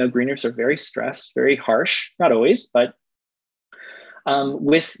both know green roofs are very stressed, very harsh, not always, but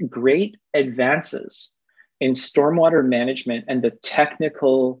with great advances in stormwater management and the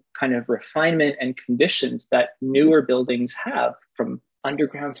technical kind of refinement and conditions that newer buildings have, from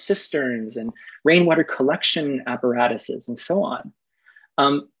underground cisterns and rainwater collection apparatuses and so on.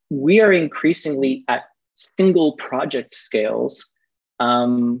 We are increasingly at single project scales,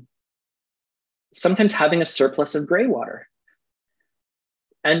 sometimes having a surplus of gray water.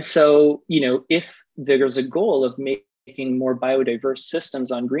 And so, if there's a goal of making more biodiverse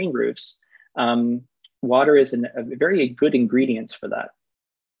systems on green roofs, water is a very good ingredient for that.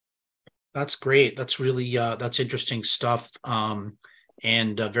 That's great. That's really, that's interesting stuff.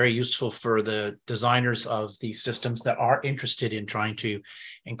 And very useful for the designers of these systems that are interested in trying to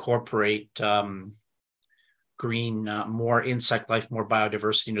incorporate green, more insect life, more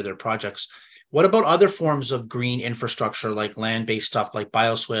biodiversity into their projects. What about other forms of green infrastructure, like land-based stuff like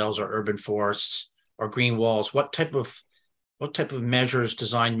bioswales or urban forests or green walls? What type of measures,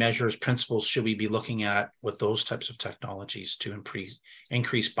 design measures, principles should we be looking at with those types of technologies to increase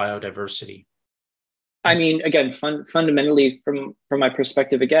biodiversity? I mean, again, fundamentally, from my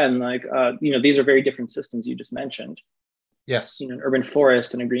perspective, again, like, these are very different systems you just mentioned. Yes. An urban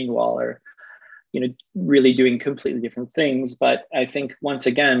forest and a green wall are, really doing completely different things. But I think, once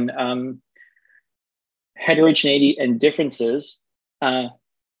again, heterogeneity and differences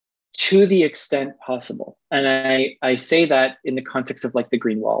to the extent possible. And I say that in the context of like the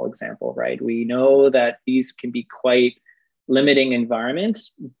green wall example, right? We know that these can be quite limiting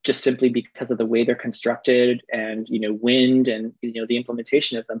environments just simply because of the way they're constructed and, wind and, the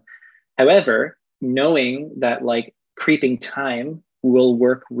implementation of them. However, knowing that like creeping time will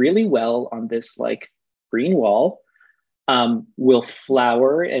work really well on this like green wall, will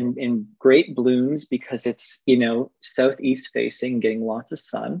flower and in great blooms because it's, southeast facing, getting lots of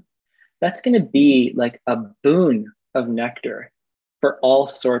sun. That's going to be like a boon of nectar for all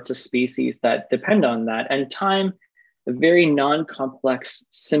sorts of species that depend on that. And time, a very non-complex,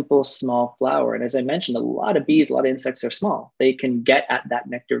 simple, small flower. And as I mentioned, a lot of bees, a lot of insects are small. They can get at that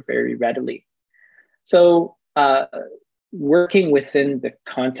nectar very readily. So working within the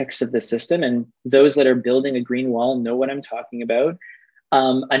context of the system, and those that are building a green wall know what I'm talking about.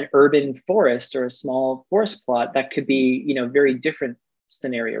 An urban forest or a small forest plot, that could be, very different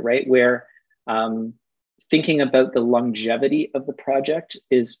scenario, right? Where thinking about the longevity of the project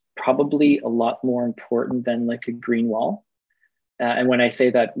is probably a lot more important than like a green wall. And when I say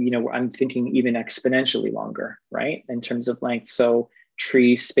that, I'm thinking even exponentially longer, right? In terms of length. So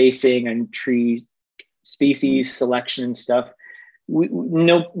tree spacing and tree species selection and stuff.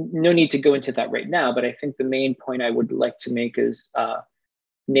 No need to go into that right now, but I think the main point I would like to make is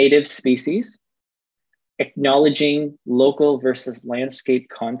native species, acknowledging local versus landscape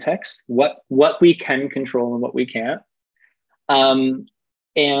context, what we can control and what we can't, and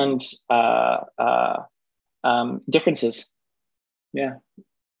differences. Yeah,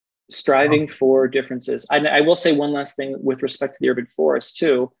 striving for differences. I will say one last thing with respect to the urban forest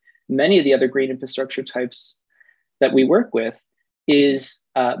too. Many of the other green infrastructure types that we work with is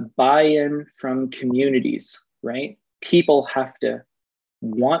buy-in from communities, right? People have to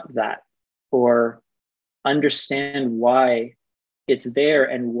want that or understand why it's there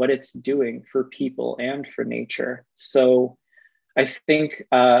and what it's doing for people and for nature. So I think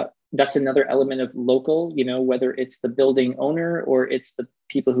that's another element of local, whether it's the building owner or it's the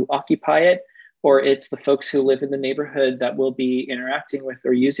people who occupy it, or it's the folks who live in the neighborhood that will be interacting with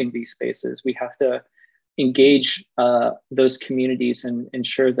or using these spaces. We have to engage those communities and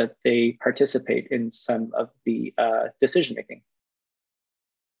ensure that they participate in some of the decision-making.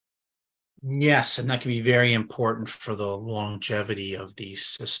 Yes, and that can be very important for the longevity of these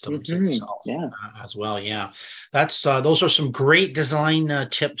systems itself as well. Yeah, that's those are some great design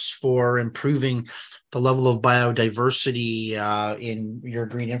tips for improving the level of biodiversity in your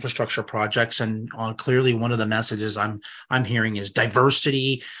green infrastructure projects. And clearly, one of the messages I'm hearing is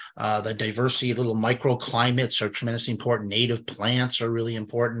diversity. The diversity of little microclimates are tremendously important. Native plants are really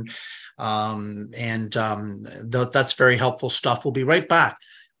important, that's very helpful stuff. We'll be right back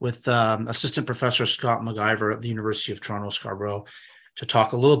with Assistant Professor Scott Macivor at the University of Toronto, Scarborough, to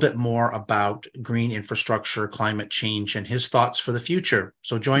talk a little bit more about green infrastructure, climate change, and his thoughts for the future.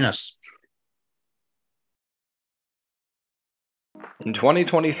 So join us. In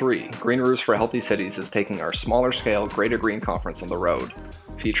 2023, Green Roofs for Healthy Cities is taking our smaller scale Greater Green Conference on the road,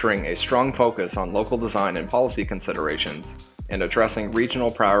 featuring a strong focus on local design and policy considerations and addressing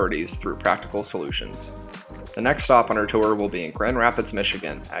regional priorities through practical solutions. The next stop on our tour will be in Grand Rapids,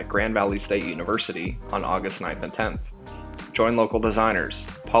 Michigan at Grand Valley State University on August 9th and 10th. Join local designers,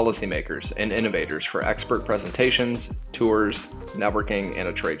 policymakers, and innovators for expert presentations, tours, networking, and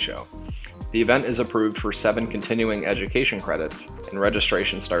a trade show. The event is approved for 7 continuing education credits, and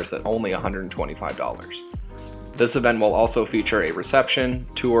registration starts at only $125. This event will also feature a reception,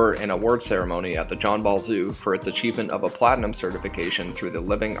 tour, and award ceremony at the John Ball Zoo for its achievement of a platinum certification through the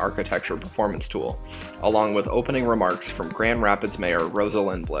Living Architecture Performance Tool, along with opening remarks from Grand Rapids Mayor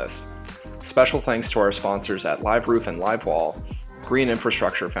Rosalind Bliss. Special thanks to our sponsors at Live Roof and Live Wall, Green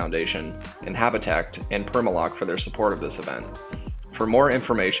Infrastructure Foundation, and Habitat and Permalock for their support of this event. For more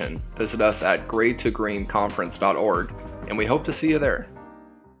information, visit us at grade2greenconference.org, and we hope to see you there.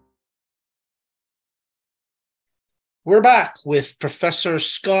 We're back with Professor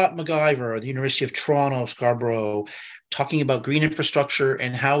Scott Macivor of the University of Toronto, Scarborough, talking about green infrastructure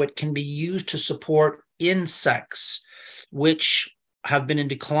and how it can be used to support insects, which have been in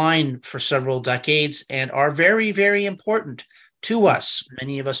decline for several decades and are very, very important to us.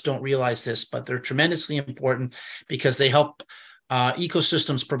 Many of us don't realize this, but they're tremendously important because they help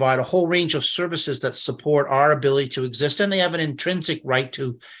ecosystems provide a whole range of services that support our ability to exist, and they have an intrinsic right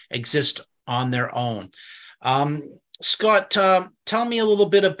to exist on their own. Scott, tell me a little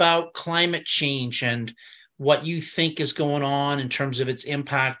bit about climate change and what you think is going on in terms of its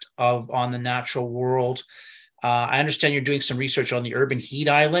impact on the natural world. I understand you're doing some research on the urban heat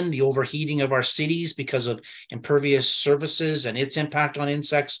island, the overheating of our cities because of impervious surfaces and its impact on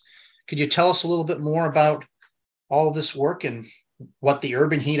insects. Could you tell us a little bit more about all of this work and what the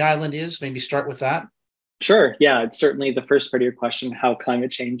urban heat island is? Maybe start with that. Sure. Yeah, it's certainly the first part of your question, how climate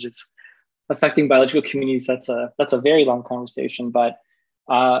change is affecting biological communities. That's a very long conversation, but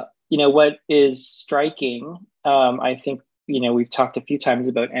what is striking, I think, we've talked a few times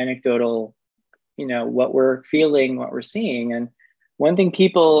about anecdotal, what we're feeling, what we're seeing. And one thing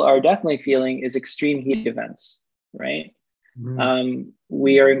people are definitely feeling is extreme heat events, right? Mm-hmm.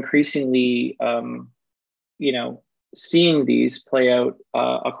 We are increasingly, seeing these play out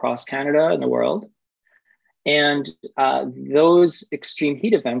across Canada and the world. And those extreme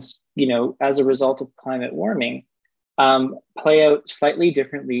heat events, as a result of climate warming, play out slightly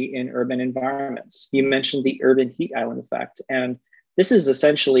differently in urban environments. You mentioned the urban heat island effect, and this is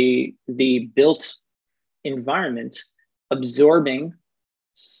essentially the built environment absorbing,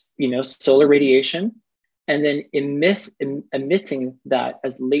 solar radiation and then emitting that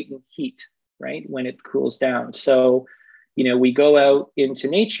as latent heat, right, when it cools down. So, we go out into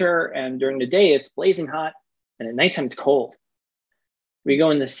nature and during the day it's blazing hot and at nighttime it's cold. We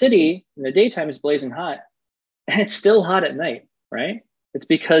go in the city in the daytime it's blazing hot and it's still hot at night, right? It's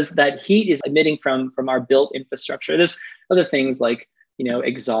because that heat is emitting from our built infrastructure. There's other things like,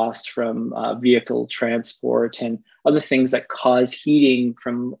 exhaust from vehicle transport and other things that cause heating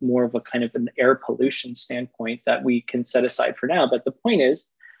from more of a kind of an air pollution standpoint that we can set aside for now. But the point is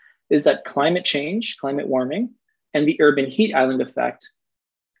that climate change, climate warming, and the urban heat island effect,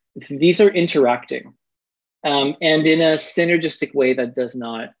 these are interacting. And in a synergistic way that does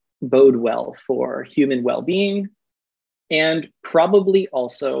not bode well for human well-being and probably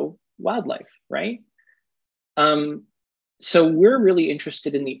also wildlife, right? So we're really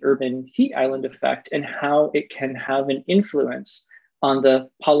interested in the urban heat island effect and how it can have an influence on the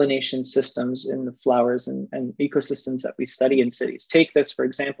pollination systems in the flowers and ecosystems that we study in cities. Take this, for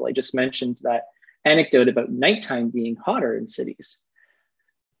example, I just mentioned that anecdote about nighttime being hotter in cities.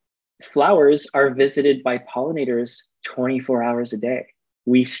 Flowers are visited by pollinators 24 hours a day.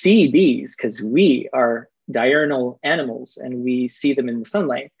 We see bees because we are diurnal animals and we see them in the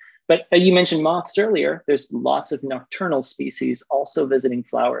sunlight. But you mentioned moths earlier. There's lots of nocturnal species also visiting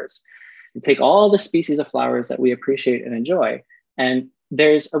flowers. You take all the species of flowers that we appreciate and enjoy, and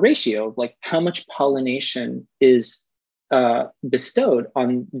there's a ratio of like how much pollination is bestowed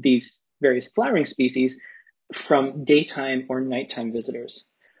on these various flowering species from daytime or nighttime visitors.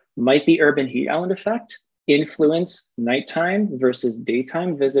 Might the urban heat island effect influence nighttime versus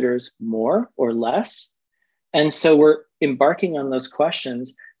daytime visitors more or less? And so we're embarking on those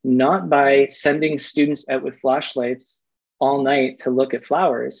questions, not by sending students out with flashlights all night to look at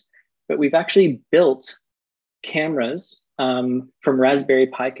flowers, but we've actually built cameras from Raspberry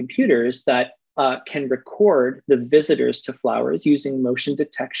Pi computers that can record the visitors to flowers using motion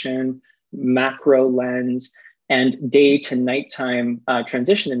detection, macro lens, and day to nighttime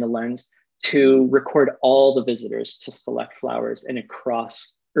transition in the lens to record all the visitors to select flowers and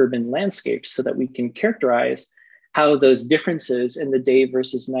across urban landscapes so that we can characterize how those differences in the day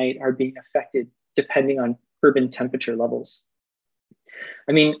versus night are being affected depending on urban temperature levels.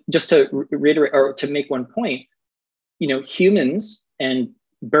 I mean, just to reiterate or to make one point, humans and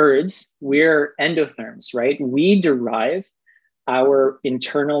birds, we're endotherms, right? We derive our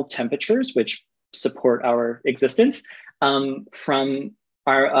internal temperatures, which support our existence, from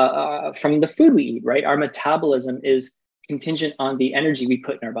from the food we eat, right? Our metabolism is contingent on the energy we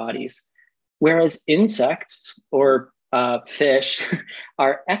put in our bodies. Whereas insects or fish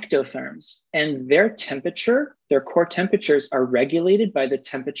are ectotherms, and their temperature, their core temperatures are regulated by the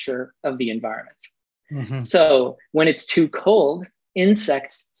temperature of the environment. Mm-hmm. So when it's too cold,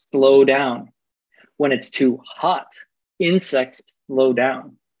 insects slow down. When it's too hot, insects slow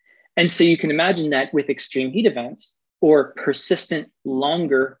down. And so you can imagine that with extreme heat events or persistent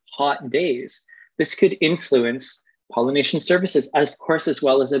longer hot days, this could influence pollination services, of course, as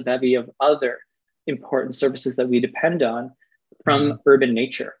well as a bevy of other important services that we depend on from urban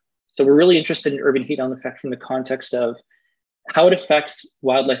nature. So we're really interested in urban heat island effect from the context of how it affects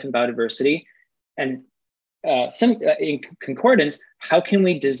wildlife and biodiversity. And in concordance, how can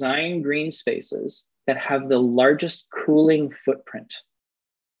we design green spaces that have the largest cooling footprint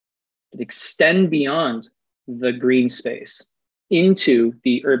that extend beyond the green space into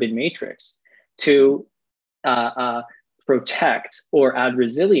the urban matrix to protect or add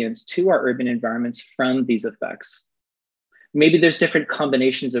resilience to our urban environments from these effects. Maybe there's different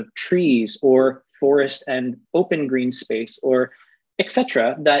combinations of trees or forest and open green space or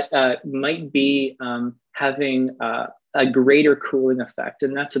etc. that might be having a greater cooling effect.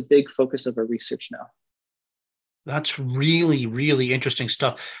 And that's a big focus of our research now. That's really, really interesting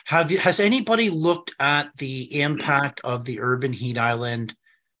stuff. Has anybody looked at the impact of the urban heat island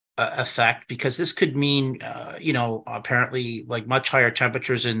effect? Because this could mean, apparently like much higher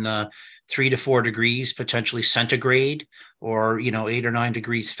temperatures in the 3 to 4 degrees, potentially centigrade, or, 8 or 9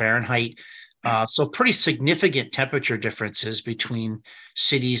 degrees Fahrenheit. So pretty significant temperature differences between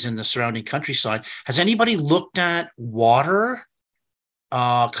cities and the surrounding countryside. Has anybody looked at water?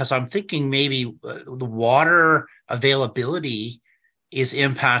 Because I'm thinking maybe the water availability is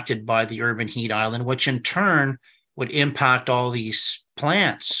impacted by the urban heat island, which in turn would impact all these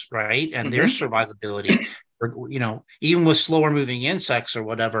plants, right? And their survivability, or, even with slower moving insects or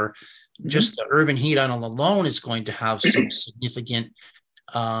whatever, just the urban heat island alone is going to have some significant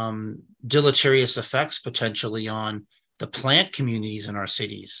deleterious effects potentially on the plant communities in our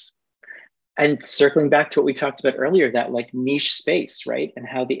cities. And circling back to what we talked about earlier, that like niche space, right? And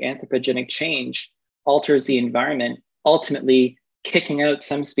how the anthropogenic change alters the environment, ultimately kicking out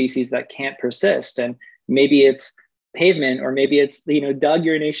some species that can't persist. And maybe it's pavement, or maybe it's, dog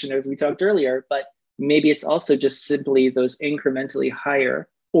urination, as we talked earlier, but maybe it's also just simply those incrementally higher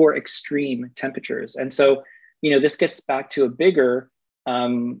or extreme temperatures. And so, this gets back to a bigger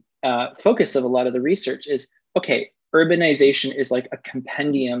focus of a lot of the research is, okay, urbanization is like a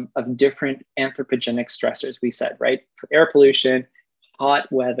compendium of different anthropogenic stressors, we said, right? Air pollution, hot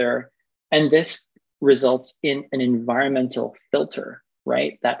weather, and this results in an environmental filter,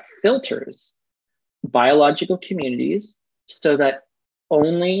 right? That filters biological communities so that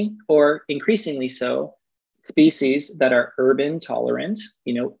only, or increasingly so, species that are urban tolerant,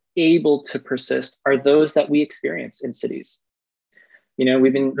 able to persist are those that we experience in cities.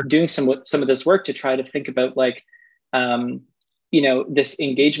 We've been doing some of this work to try to think about like, this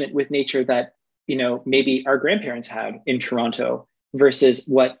engagement with nature that, maybe our grandparents had in Toronto versus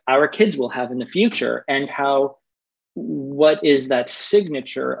what our kids will have in the future, and what is that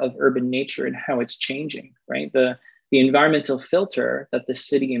signature of urban nature and how it's changing, right? The environmental filter that the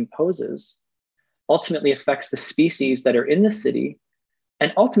city imposes ultimately affects the species that are in the city,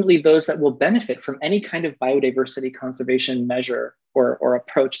 and ultimately those that will benefit from any kind of biodiversity conservation measure or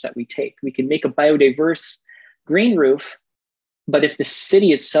approach that we take. We can make a biodiverse green roof, but if the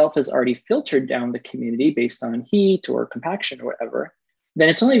city itself has already filtered down the community based on heat or compaction or whatever, then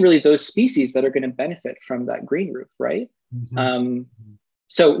it's only really those species that are going to benefit from that green roof, right?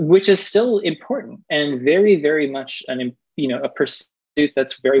 So, which is still important and very, very much a pursuit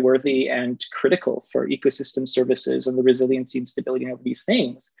that's very worthy and critical for ecosystem services and the resiliency and stability of these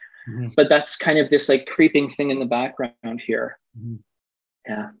things. But that's kind of this like creeping thing in the background here.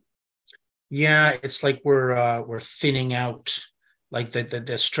 Yeah, it's like we're thinning out, like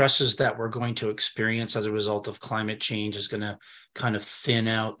the stresses that we're going to experience as a result of climate change is going to kind of thin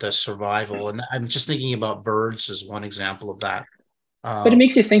out the survival. And I'm just thinking about birds as one example of that. But it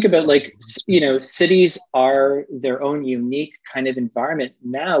makes you think about like, cities are their own unique kind of environment.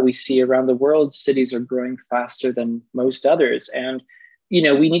 Now we see around the world, cities are growing faster than most others. And,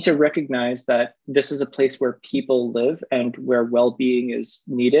 we need to recognize that this is a place where people live and where well-being is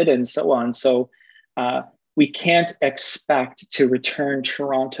needed and so on. So we can't expect to return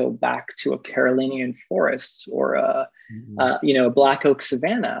Toronto back to a Carolinian forest or a black oak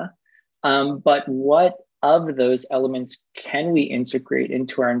savanna. But what of those elements can we integrate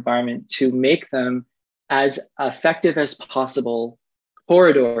into our environment to make them as effective as possible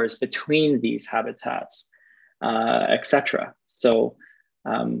corridors between these habitats, etc. So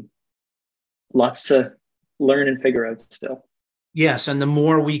lots to learn and figure out still. Yes, and the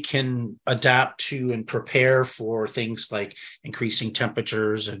more we can adapt to and prepare for things like increasing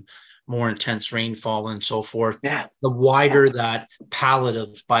temperatures and more intense rainfall and so forth, the wider that palette of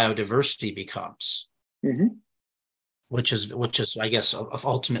biodiversity becomes, which is, I guess,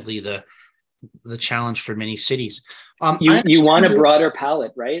 ultimately the challenge for many cities. You want a broader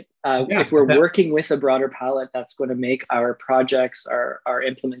palette, right? If we're working with a broader palette, that's going to make our projects, our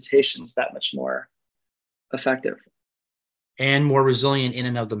implementations that much more effective. And more resilient in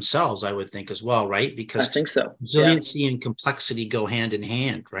and of themselves, I would think as well, right? Because I think so. Resiliency and complexity go hand in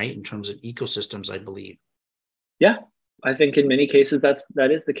hand, right? In terms of ecosystems, I believe. Yeah, I think in many cases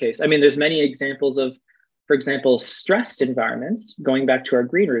that is the case. I mean, there's many examples of, for example, stressed environments. Going back to our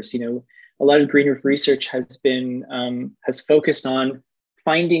green roofs, a lot of green roof research has focused on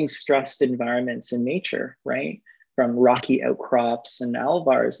finding stressed environments in nature, right? From rocky outcrops and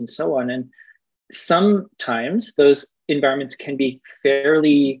alvars and so on. And sometimes those environments can be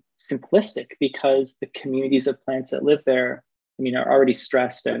fairly simplistic because the communities of plants that live there, are already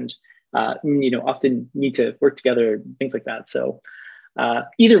stressed and, often need to work together, things like that. So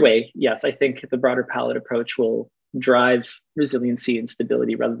either way, yes, I think the broader palette approach will drive resiliency and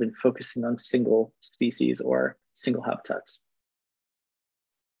stability rather than focusing on single species or single habitats.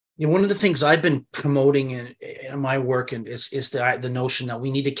 One of the things I've been promoting in my work is the notion that we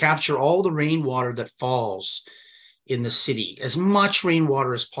need to capture all the rainwater that falls in the city, as much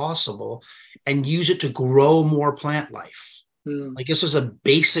rainwater as possible, and use it to grow more plant life. Like this is a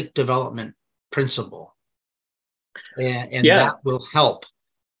basic development principle. And that will help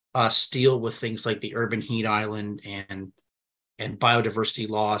us deal with things like the urban heat island and biodiversity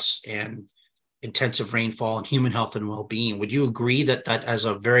loss and intensive rainfall and human health and well-being. Would you agree that as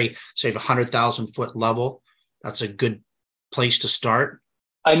a very, say, 100,000 foot level, that's a good place to start?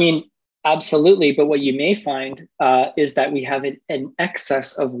 Absolutely. But what you may find is that we have an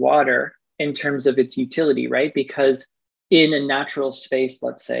excess of water in terms of its utility, right? Because in a natural space,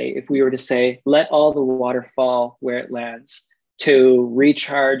 let's say, if we were to say, let all the water fall where it lands to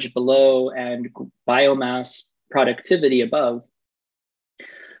recharge below and biomass productivity above,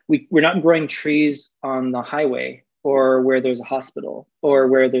 we're not growing trees on the highway or where there's a hospital or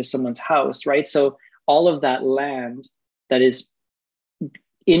where there's someone's house, right? So all of that land that is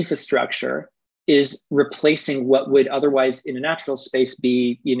infrastructure is replacing what would otherwise in a natural space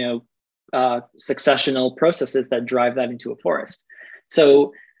be, successional processes that drive that into a forest.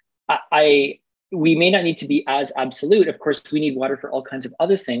 So we may not need to be as absolute. Of course, we need water for all kinds of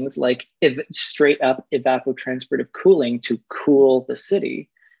other things, like straight up evapotranspirative cooling to cool the city.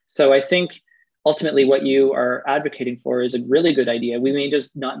 So I think ultimately what you are advocating for is a really good idea. We may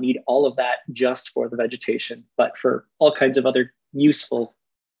just not need all of that just for the vegetation, but for all kinds of other useful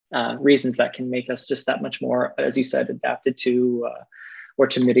reasons that can make us just that much more, as you said, adapted to or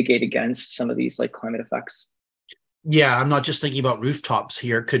to mitigate against some of these like climate effects. Yeah, I'm not just thinking about rooftops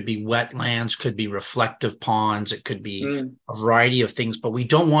here. It could be wetlands, could be reflective ponds, it could be a variety of things, but we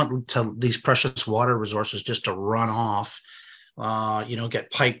don't want these precious water resources just to run off,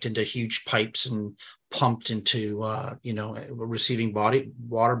 get piped into huge pipes and pumped into, receiving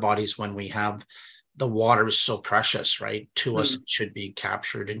water bodies when we have the water is so precious, right? To us, it should be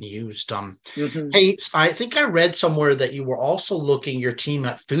captured and used. Hey, I think I read somewhere that you were also looking, your team,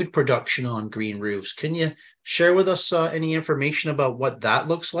 at food production on green roofs. Can you share with us any information about what that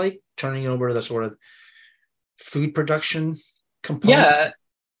looks like, turning it over to the sort of food production component?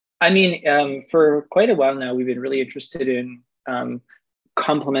 Yeah, for quite a while now, we've been really interested in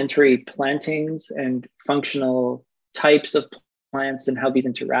complementary plantings and functional types of plants and how these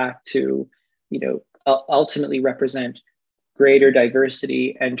interact to ultimately represent greater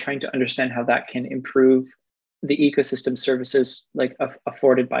diversity, and trying to understand how that can improve the ecosystem services like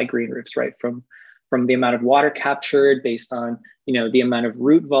afforded by green roofs, right? From the amount of water captured based on, the amount of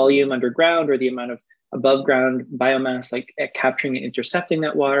root volume underground or the amount of above ground biomass, like capturing and intercepting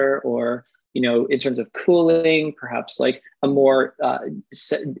that water, or, in terms of cooling, perhaps like a more,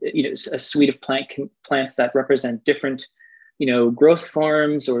 a suite of plants that represent different growth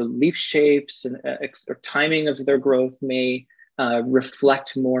forms or leaf shapes and or timing of their growth may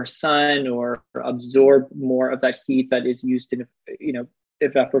reflect more sun or absorb more of that heat that is used in,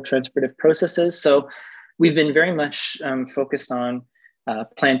 evapotranspirative processes. So we've been very much focused on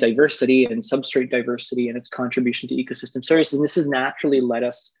plant diversity and substrate diversity and its contribution to ecosystem services. And this has naturally led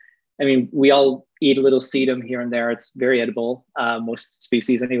us, we all eat a little sedum here and there. It's very edible, most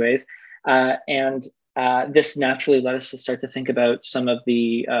species anyways. And this naturally led us to start to think about some of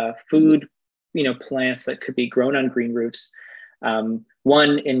the food, plants that could be grown on green roofs.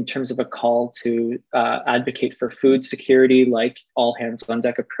 One, in terms of a call to advocate for food security, like all hands on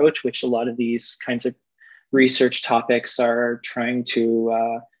deck approach, which a lot of these kinds of research topics are trying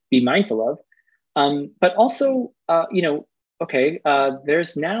to be mindful of. But also,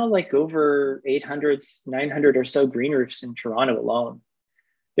 there's now like over 800, 900 or so green roofs in Toronto alone.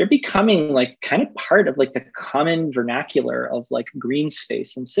 They're becoming like kind of part of like the common vernacular of like green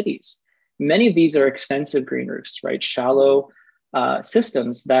space in cities. Many of these are extensive green roofs, right? Shallow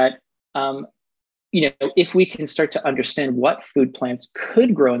systems that, if we can start to understand what food plants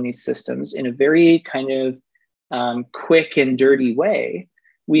could grow in these systems in a very kind of quick and dirty way,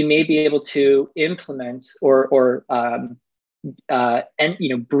 we may be able to implement or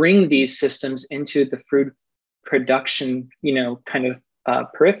bring these systems into the food production, kind of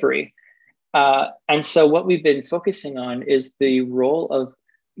periphery. And so what we've been focusing on is the role of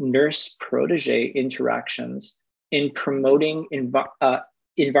nurse protege interactions in promoting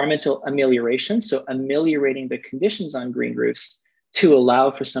environmental amelioration. So ameliorating the conditions on green roofs to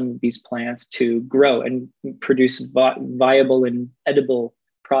allow for some of these plants to grow and produce viable and edible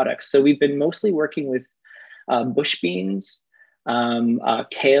products. So we've been mostly working with bush beans,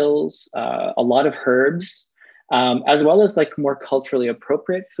 kales, a lot of herbs, as well as like more culturally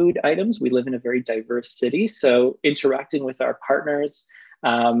appropriate food items. We live in a very diverse city. So interacting with our partners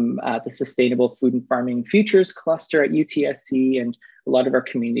at the Sustainable Food and Farming Futures Cluster at UTSC and a lot of our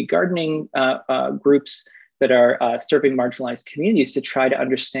community gardening groups that are serving marginalized communities to try to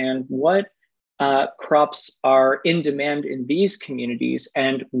understand what crops are in demand in these communities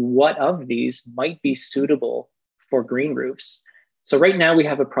and what of these might be suitable for green roofs. So right now we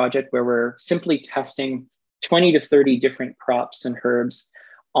have a project where we're simply testing 20 to 30 different crops and herbs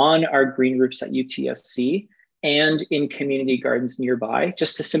on our green roofs at UTSC and in community gardens nearby,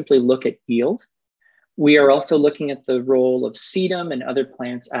 just to simply look at yield. We are also looking at the role of sedum and other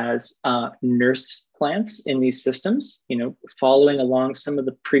plants as nurse plants in these systems, following along some of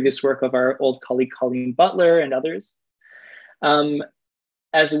the previous work of our old colleague, Colleen Butler and others.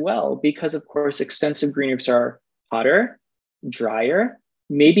 As well, because of course, extensive green roofs are hotter, drier,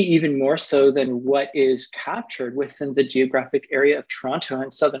 maybe even more so than what is captured within the geographic area of Toronto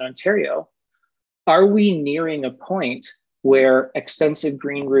and Southern Ontario. Are we nearing a point where extensive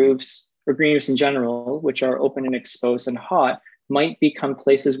green roofs, or green roofs in general, which are open and exposed and hot, might become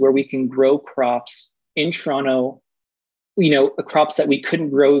places where we can grow crops in Toronto, crops that we couldn't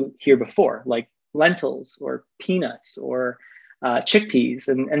grow here before, like lentils or peanuts or chickpeas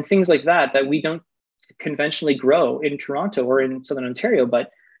and things like that we don't conventionally grow in Toronto or in Southern Ontario, but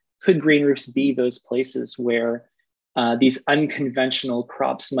could green roofs be those places where these unconventional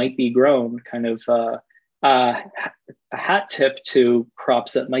crops might be grown, kind of a hat tip to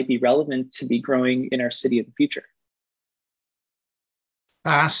crops that might be relevant to be growing in our city of the future?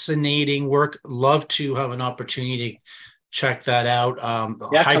 Fascinating work. Love to have an opportunity to check that out.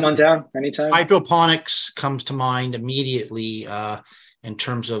 Come on down anytime. Hydroponics comes to mind immediately in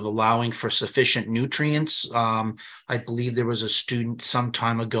terms of allowing for sufficient nutrients. I believe there was a student some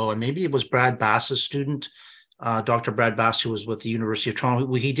time ago, and maybe it was Brad Bass's student, Dr. Brad Bass, who was with the University of Toronto.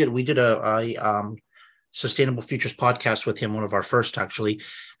 We did a Sustainable Futures podcast with him, one of our first actually,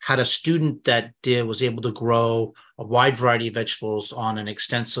 had a student that was able to grow a wide variety of vegetables on an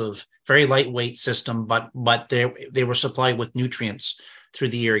extensive, very lightweight system, but they were supplied with nutrients through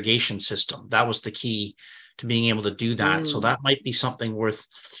the irrigation system. That was the key to being able to do that. So that might be something worth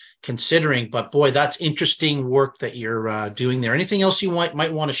considering. But boy, that's interesting work that you're doing there. Anything else you might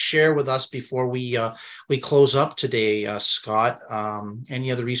want to share with us before we close up today, Scott?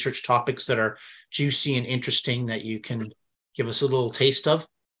 Any other research topics that are juicy and interesting that you can give us a little taste of?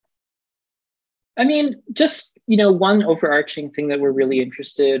 I mean, just, one overarching thing that we're really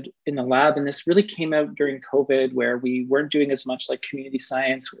interested in the lab, and this really came out during COVID, where we weren't doing as much like community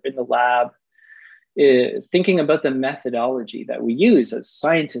science in the lab, thinking about the methodology that we use as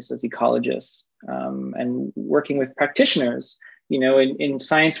scientists, as ecologists, and working with practitioners. In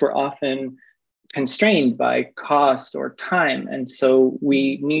science, we're often constrained by cost or time. And so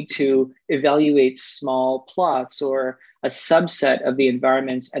we need to evaluate small plots or a subset of the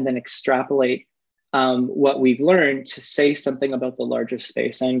environments and then extrapolate what we've learned to say something about the larger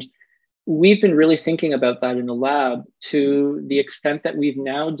space. And we've been really thinking about that in the lab to the extent that we've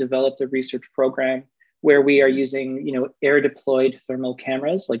now developed a research program where we are using, air deployed thermal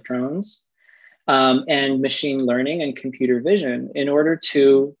cameras like drones and machine learning and computer vision in order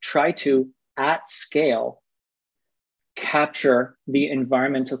to try to, at scale, capture the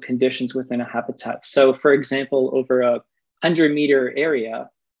environmental conditions within a habitat. So for example, over a 100-meter area,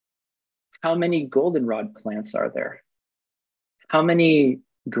 how many goldenrod plants are there? How many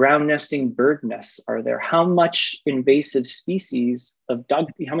ground nesting bird nests are there? How much invasive species of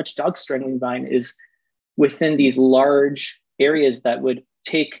how much dog strangling vine is within these large areas that would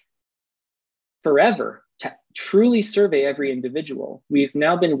take forever to truly survey every individual? We've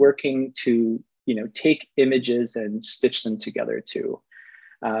now been working to, take images and stitch them together to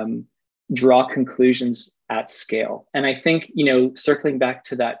draw conclusions at scale. And I think, circling back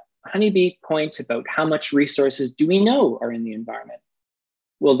to that honeybee point about how much resources do we know are in the environment?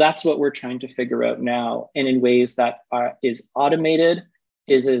 Well, that's what we're trying to figure out now, and in ways that is automated,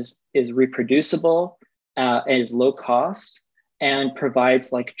 is reproducible, is low cost, and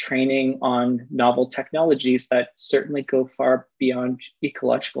provides like training on novel technologies that certainly go far beyond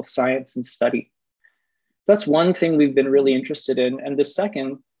ecological science and study. That's one thing we've been really interested in. And the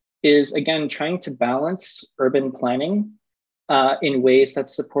second is, again, trying to balance urban planning in ways that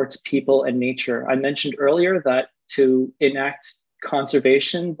supports people and nature. I mentioned earlier that to enact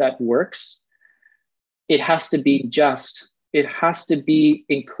conservation that works, it has to be just. It has to be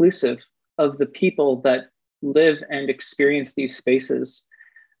inclusive of the people that live and experience these spaces.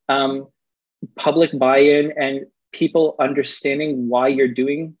 Public buy-in and people understanding why you're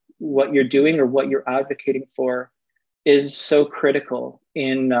doing what you're doing or what you're advocating for is so critical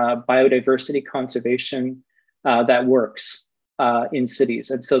in biodiversity conservation that works in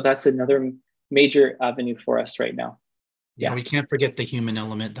cities. And so that's another major avenue for us right now. Yeah, we can't forget the human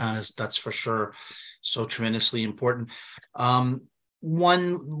element. That's for sure so tremendously important.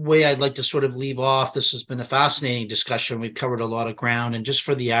 One way I'd like to sort of leave off, this has been a fascinating discussion. We've covered a lot of ground, and just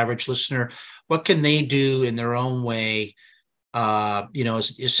for the average listener, what can they do in their own way, as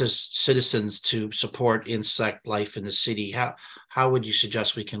citizens to support insect life in the city? How would you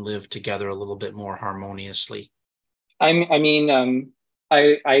suggest we can live together a little bit more harmoniously? I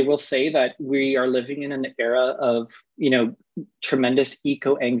will say that we are living in an era of, tremendous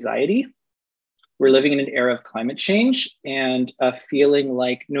eco-anxiety. We're living in an era of climate change and feeling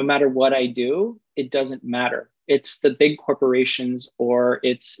like no matter what I do, it doesn't matter. It's the big corporations or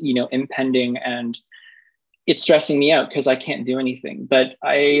it's, impending, and it's stressing me out because I can't do anything. But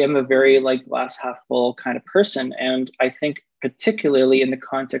I am a very glass half full kind of person. And I think particularly in the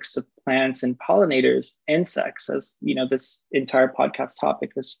context of plants and pollinators, insects, as this entire podcast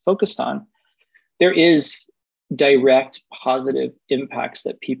topic is focused on, there is direct positive impacts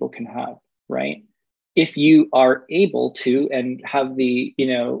that people can have, right? If you are able to and have the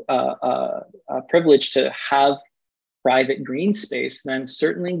privilege to have private green space, then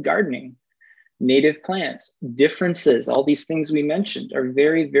certainly gardening, native plants, differences, all these things we mentioned are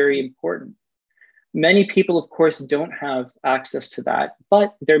very, very important. Many people, of course, don't have access to that,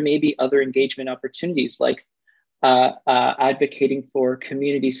 but there may be other engagement opportunities like advocating for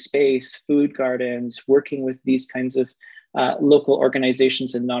community space, food gardens, working with these kinds of local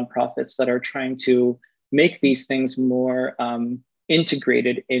organizations and nonprofits that are trying to make these things more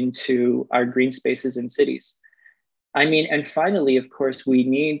integrated into our green spaces in cities. And finally, of course, we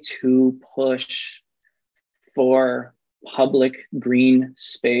need to push for public green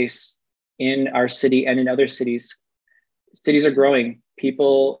space in our city and in other cities. Cities are growing.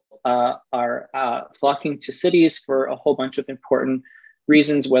 People are flocking to cities for a whole bunch of important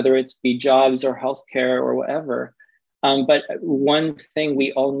reasons, whether it be jobs or healthcare or whatever. But one thing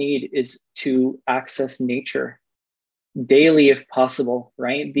we all need is to access nature daily if possible,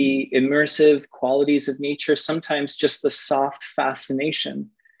 right? The immersive qualities of nature, sometimes just the soft fascination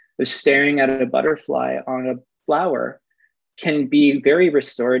of staring at a butterfly on a flower can be very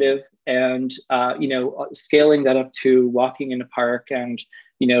restorative, and scaling that up to walking in a park and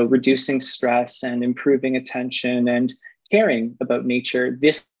reducing stress and improving attention and caring about nature.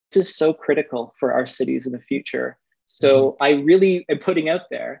 This is so critical for our cities in the future. So I really am putting out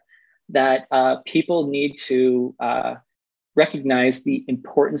there that people need to recognize the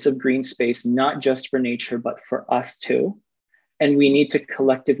importance of green space, not just for nature, but for us too. And we need to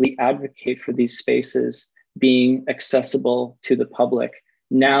collectively advocate for these spaces being accessible to the public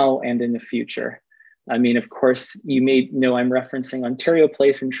now and in the future. Of course, you may know I'm referencing Ontario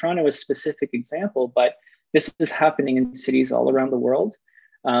Place in Toronto as a specific example, but this is happening in cities all around the world.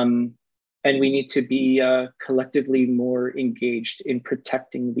 And we need to be collectively more engaged in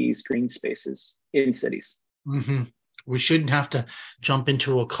protecting these green spaces in cities. Mm-hmm. We shouldn't have to jump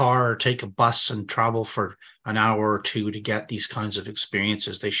into a car or take a bus and travel for an hour or two to get these kinds of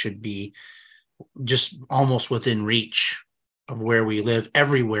experiences. They should be just almost within reach of where we live,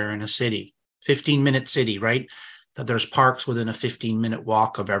 everywhere in a city. 15-minute city, right? that there's parks within a 15-minute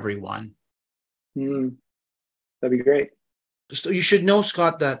walk of everyone. That'd be great. So you should know,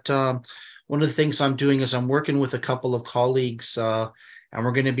 Scott, that one of the things I'm doing is I'm working with a couple of colleagues, and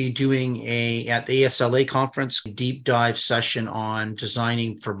we're going to be doing at the ASLA conference, a deep dive session on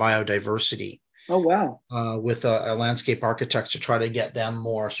designing for biodiversity. Oh, wow. With a landscape architect to try to get them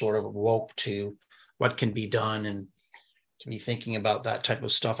more sort of woke to what can be done and to be thinking about that type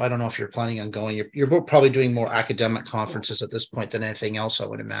of stuff. I don't know if you're planning on going. You're both probably doing more academic conferences at this point than anything else, I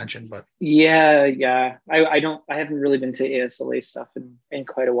would imagine. But yeah. I haven't really been to ASLA stuff in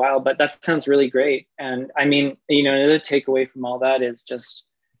quite a while, but that sounds really great. And I mean, another takeaway from all that is just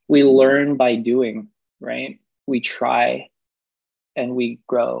we learn by doing, right? We try and we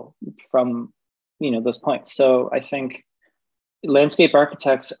grow from, those points. So I think landscape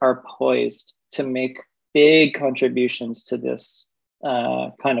architects are poised to make big contributions to this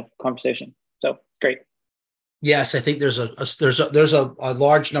kind of conversation. So great. Yes, I think there's a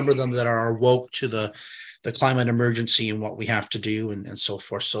large number of them that are woke to the climate emergency and what we have to do and so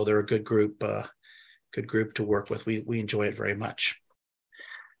forth. So they're a good group to work with. We enjoy it very much.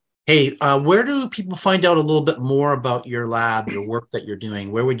 Hey, where do people find out a little bit more about your lab, your work that you're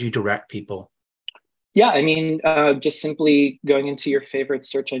doing? Where would you direct people? Yeah, I mean, just simply going into your favorite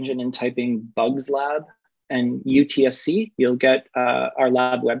search engine and typing Bugs Lab and UTSC, you'll get our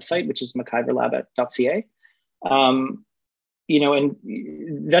lab website, which is macivorlab.ca. And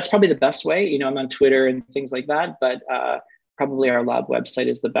that's probably the best way. I'm on Twitter and things like that, but probably our lab website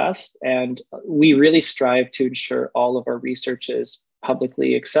is the best. And we really strive to ensure all of our research is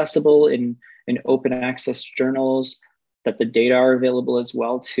publicly accessible in open access journals, that the data are available as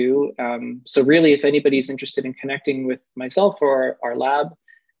well too. So really, if anybody's interested in connecting with myself or our lab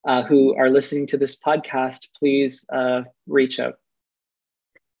who are listening to this podcast, please reach out.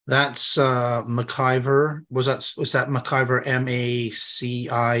 That's Macivor. Was that Macivor,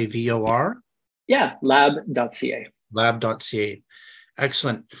 MACIVOR? Yeah, lab.ca. Lab.ca.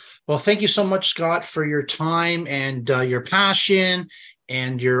 Excellent. Well, thank you so much, Scott, for your time and your passion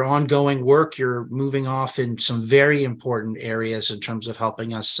and your ongoing work. You're moving off in some very important areas in terms of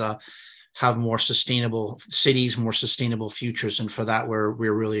helping us have more sustainable cities, more sustainable futures. And for that, we're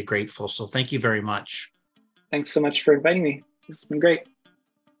really grateful. So thank you very much. Thanks so much for inviting me. It's been great.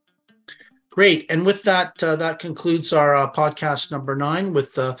 Great. And with that, that concludes our podcast number 9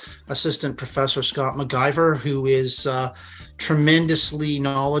 with Assistant Professor Scott Macivor, who is tremendously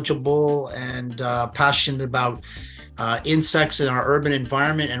knowledgeable and passionate about insects in our urban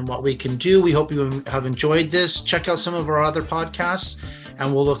environment and what we can do. We hope you have enjoyed this. Check out some of our other podcasts,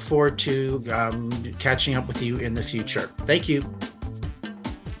 and we'll look forward to catching up with you in the future. Thank you.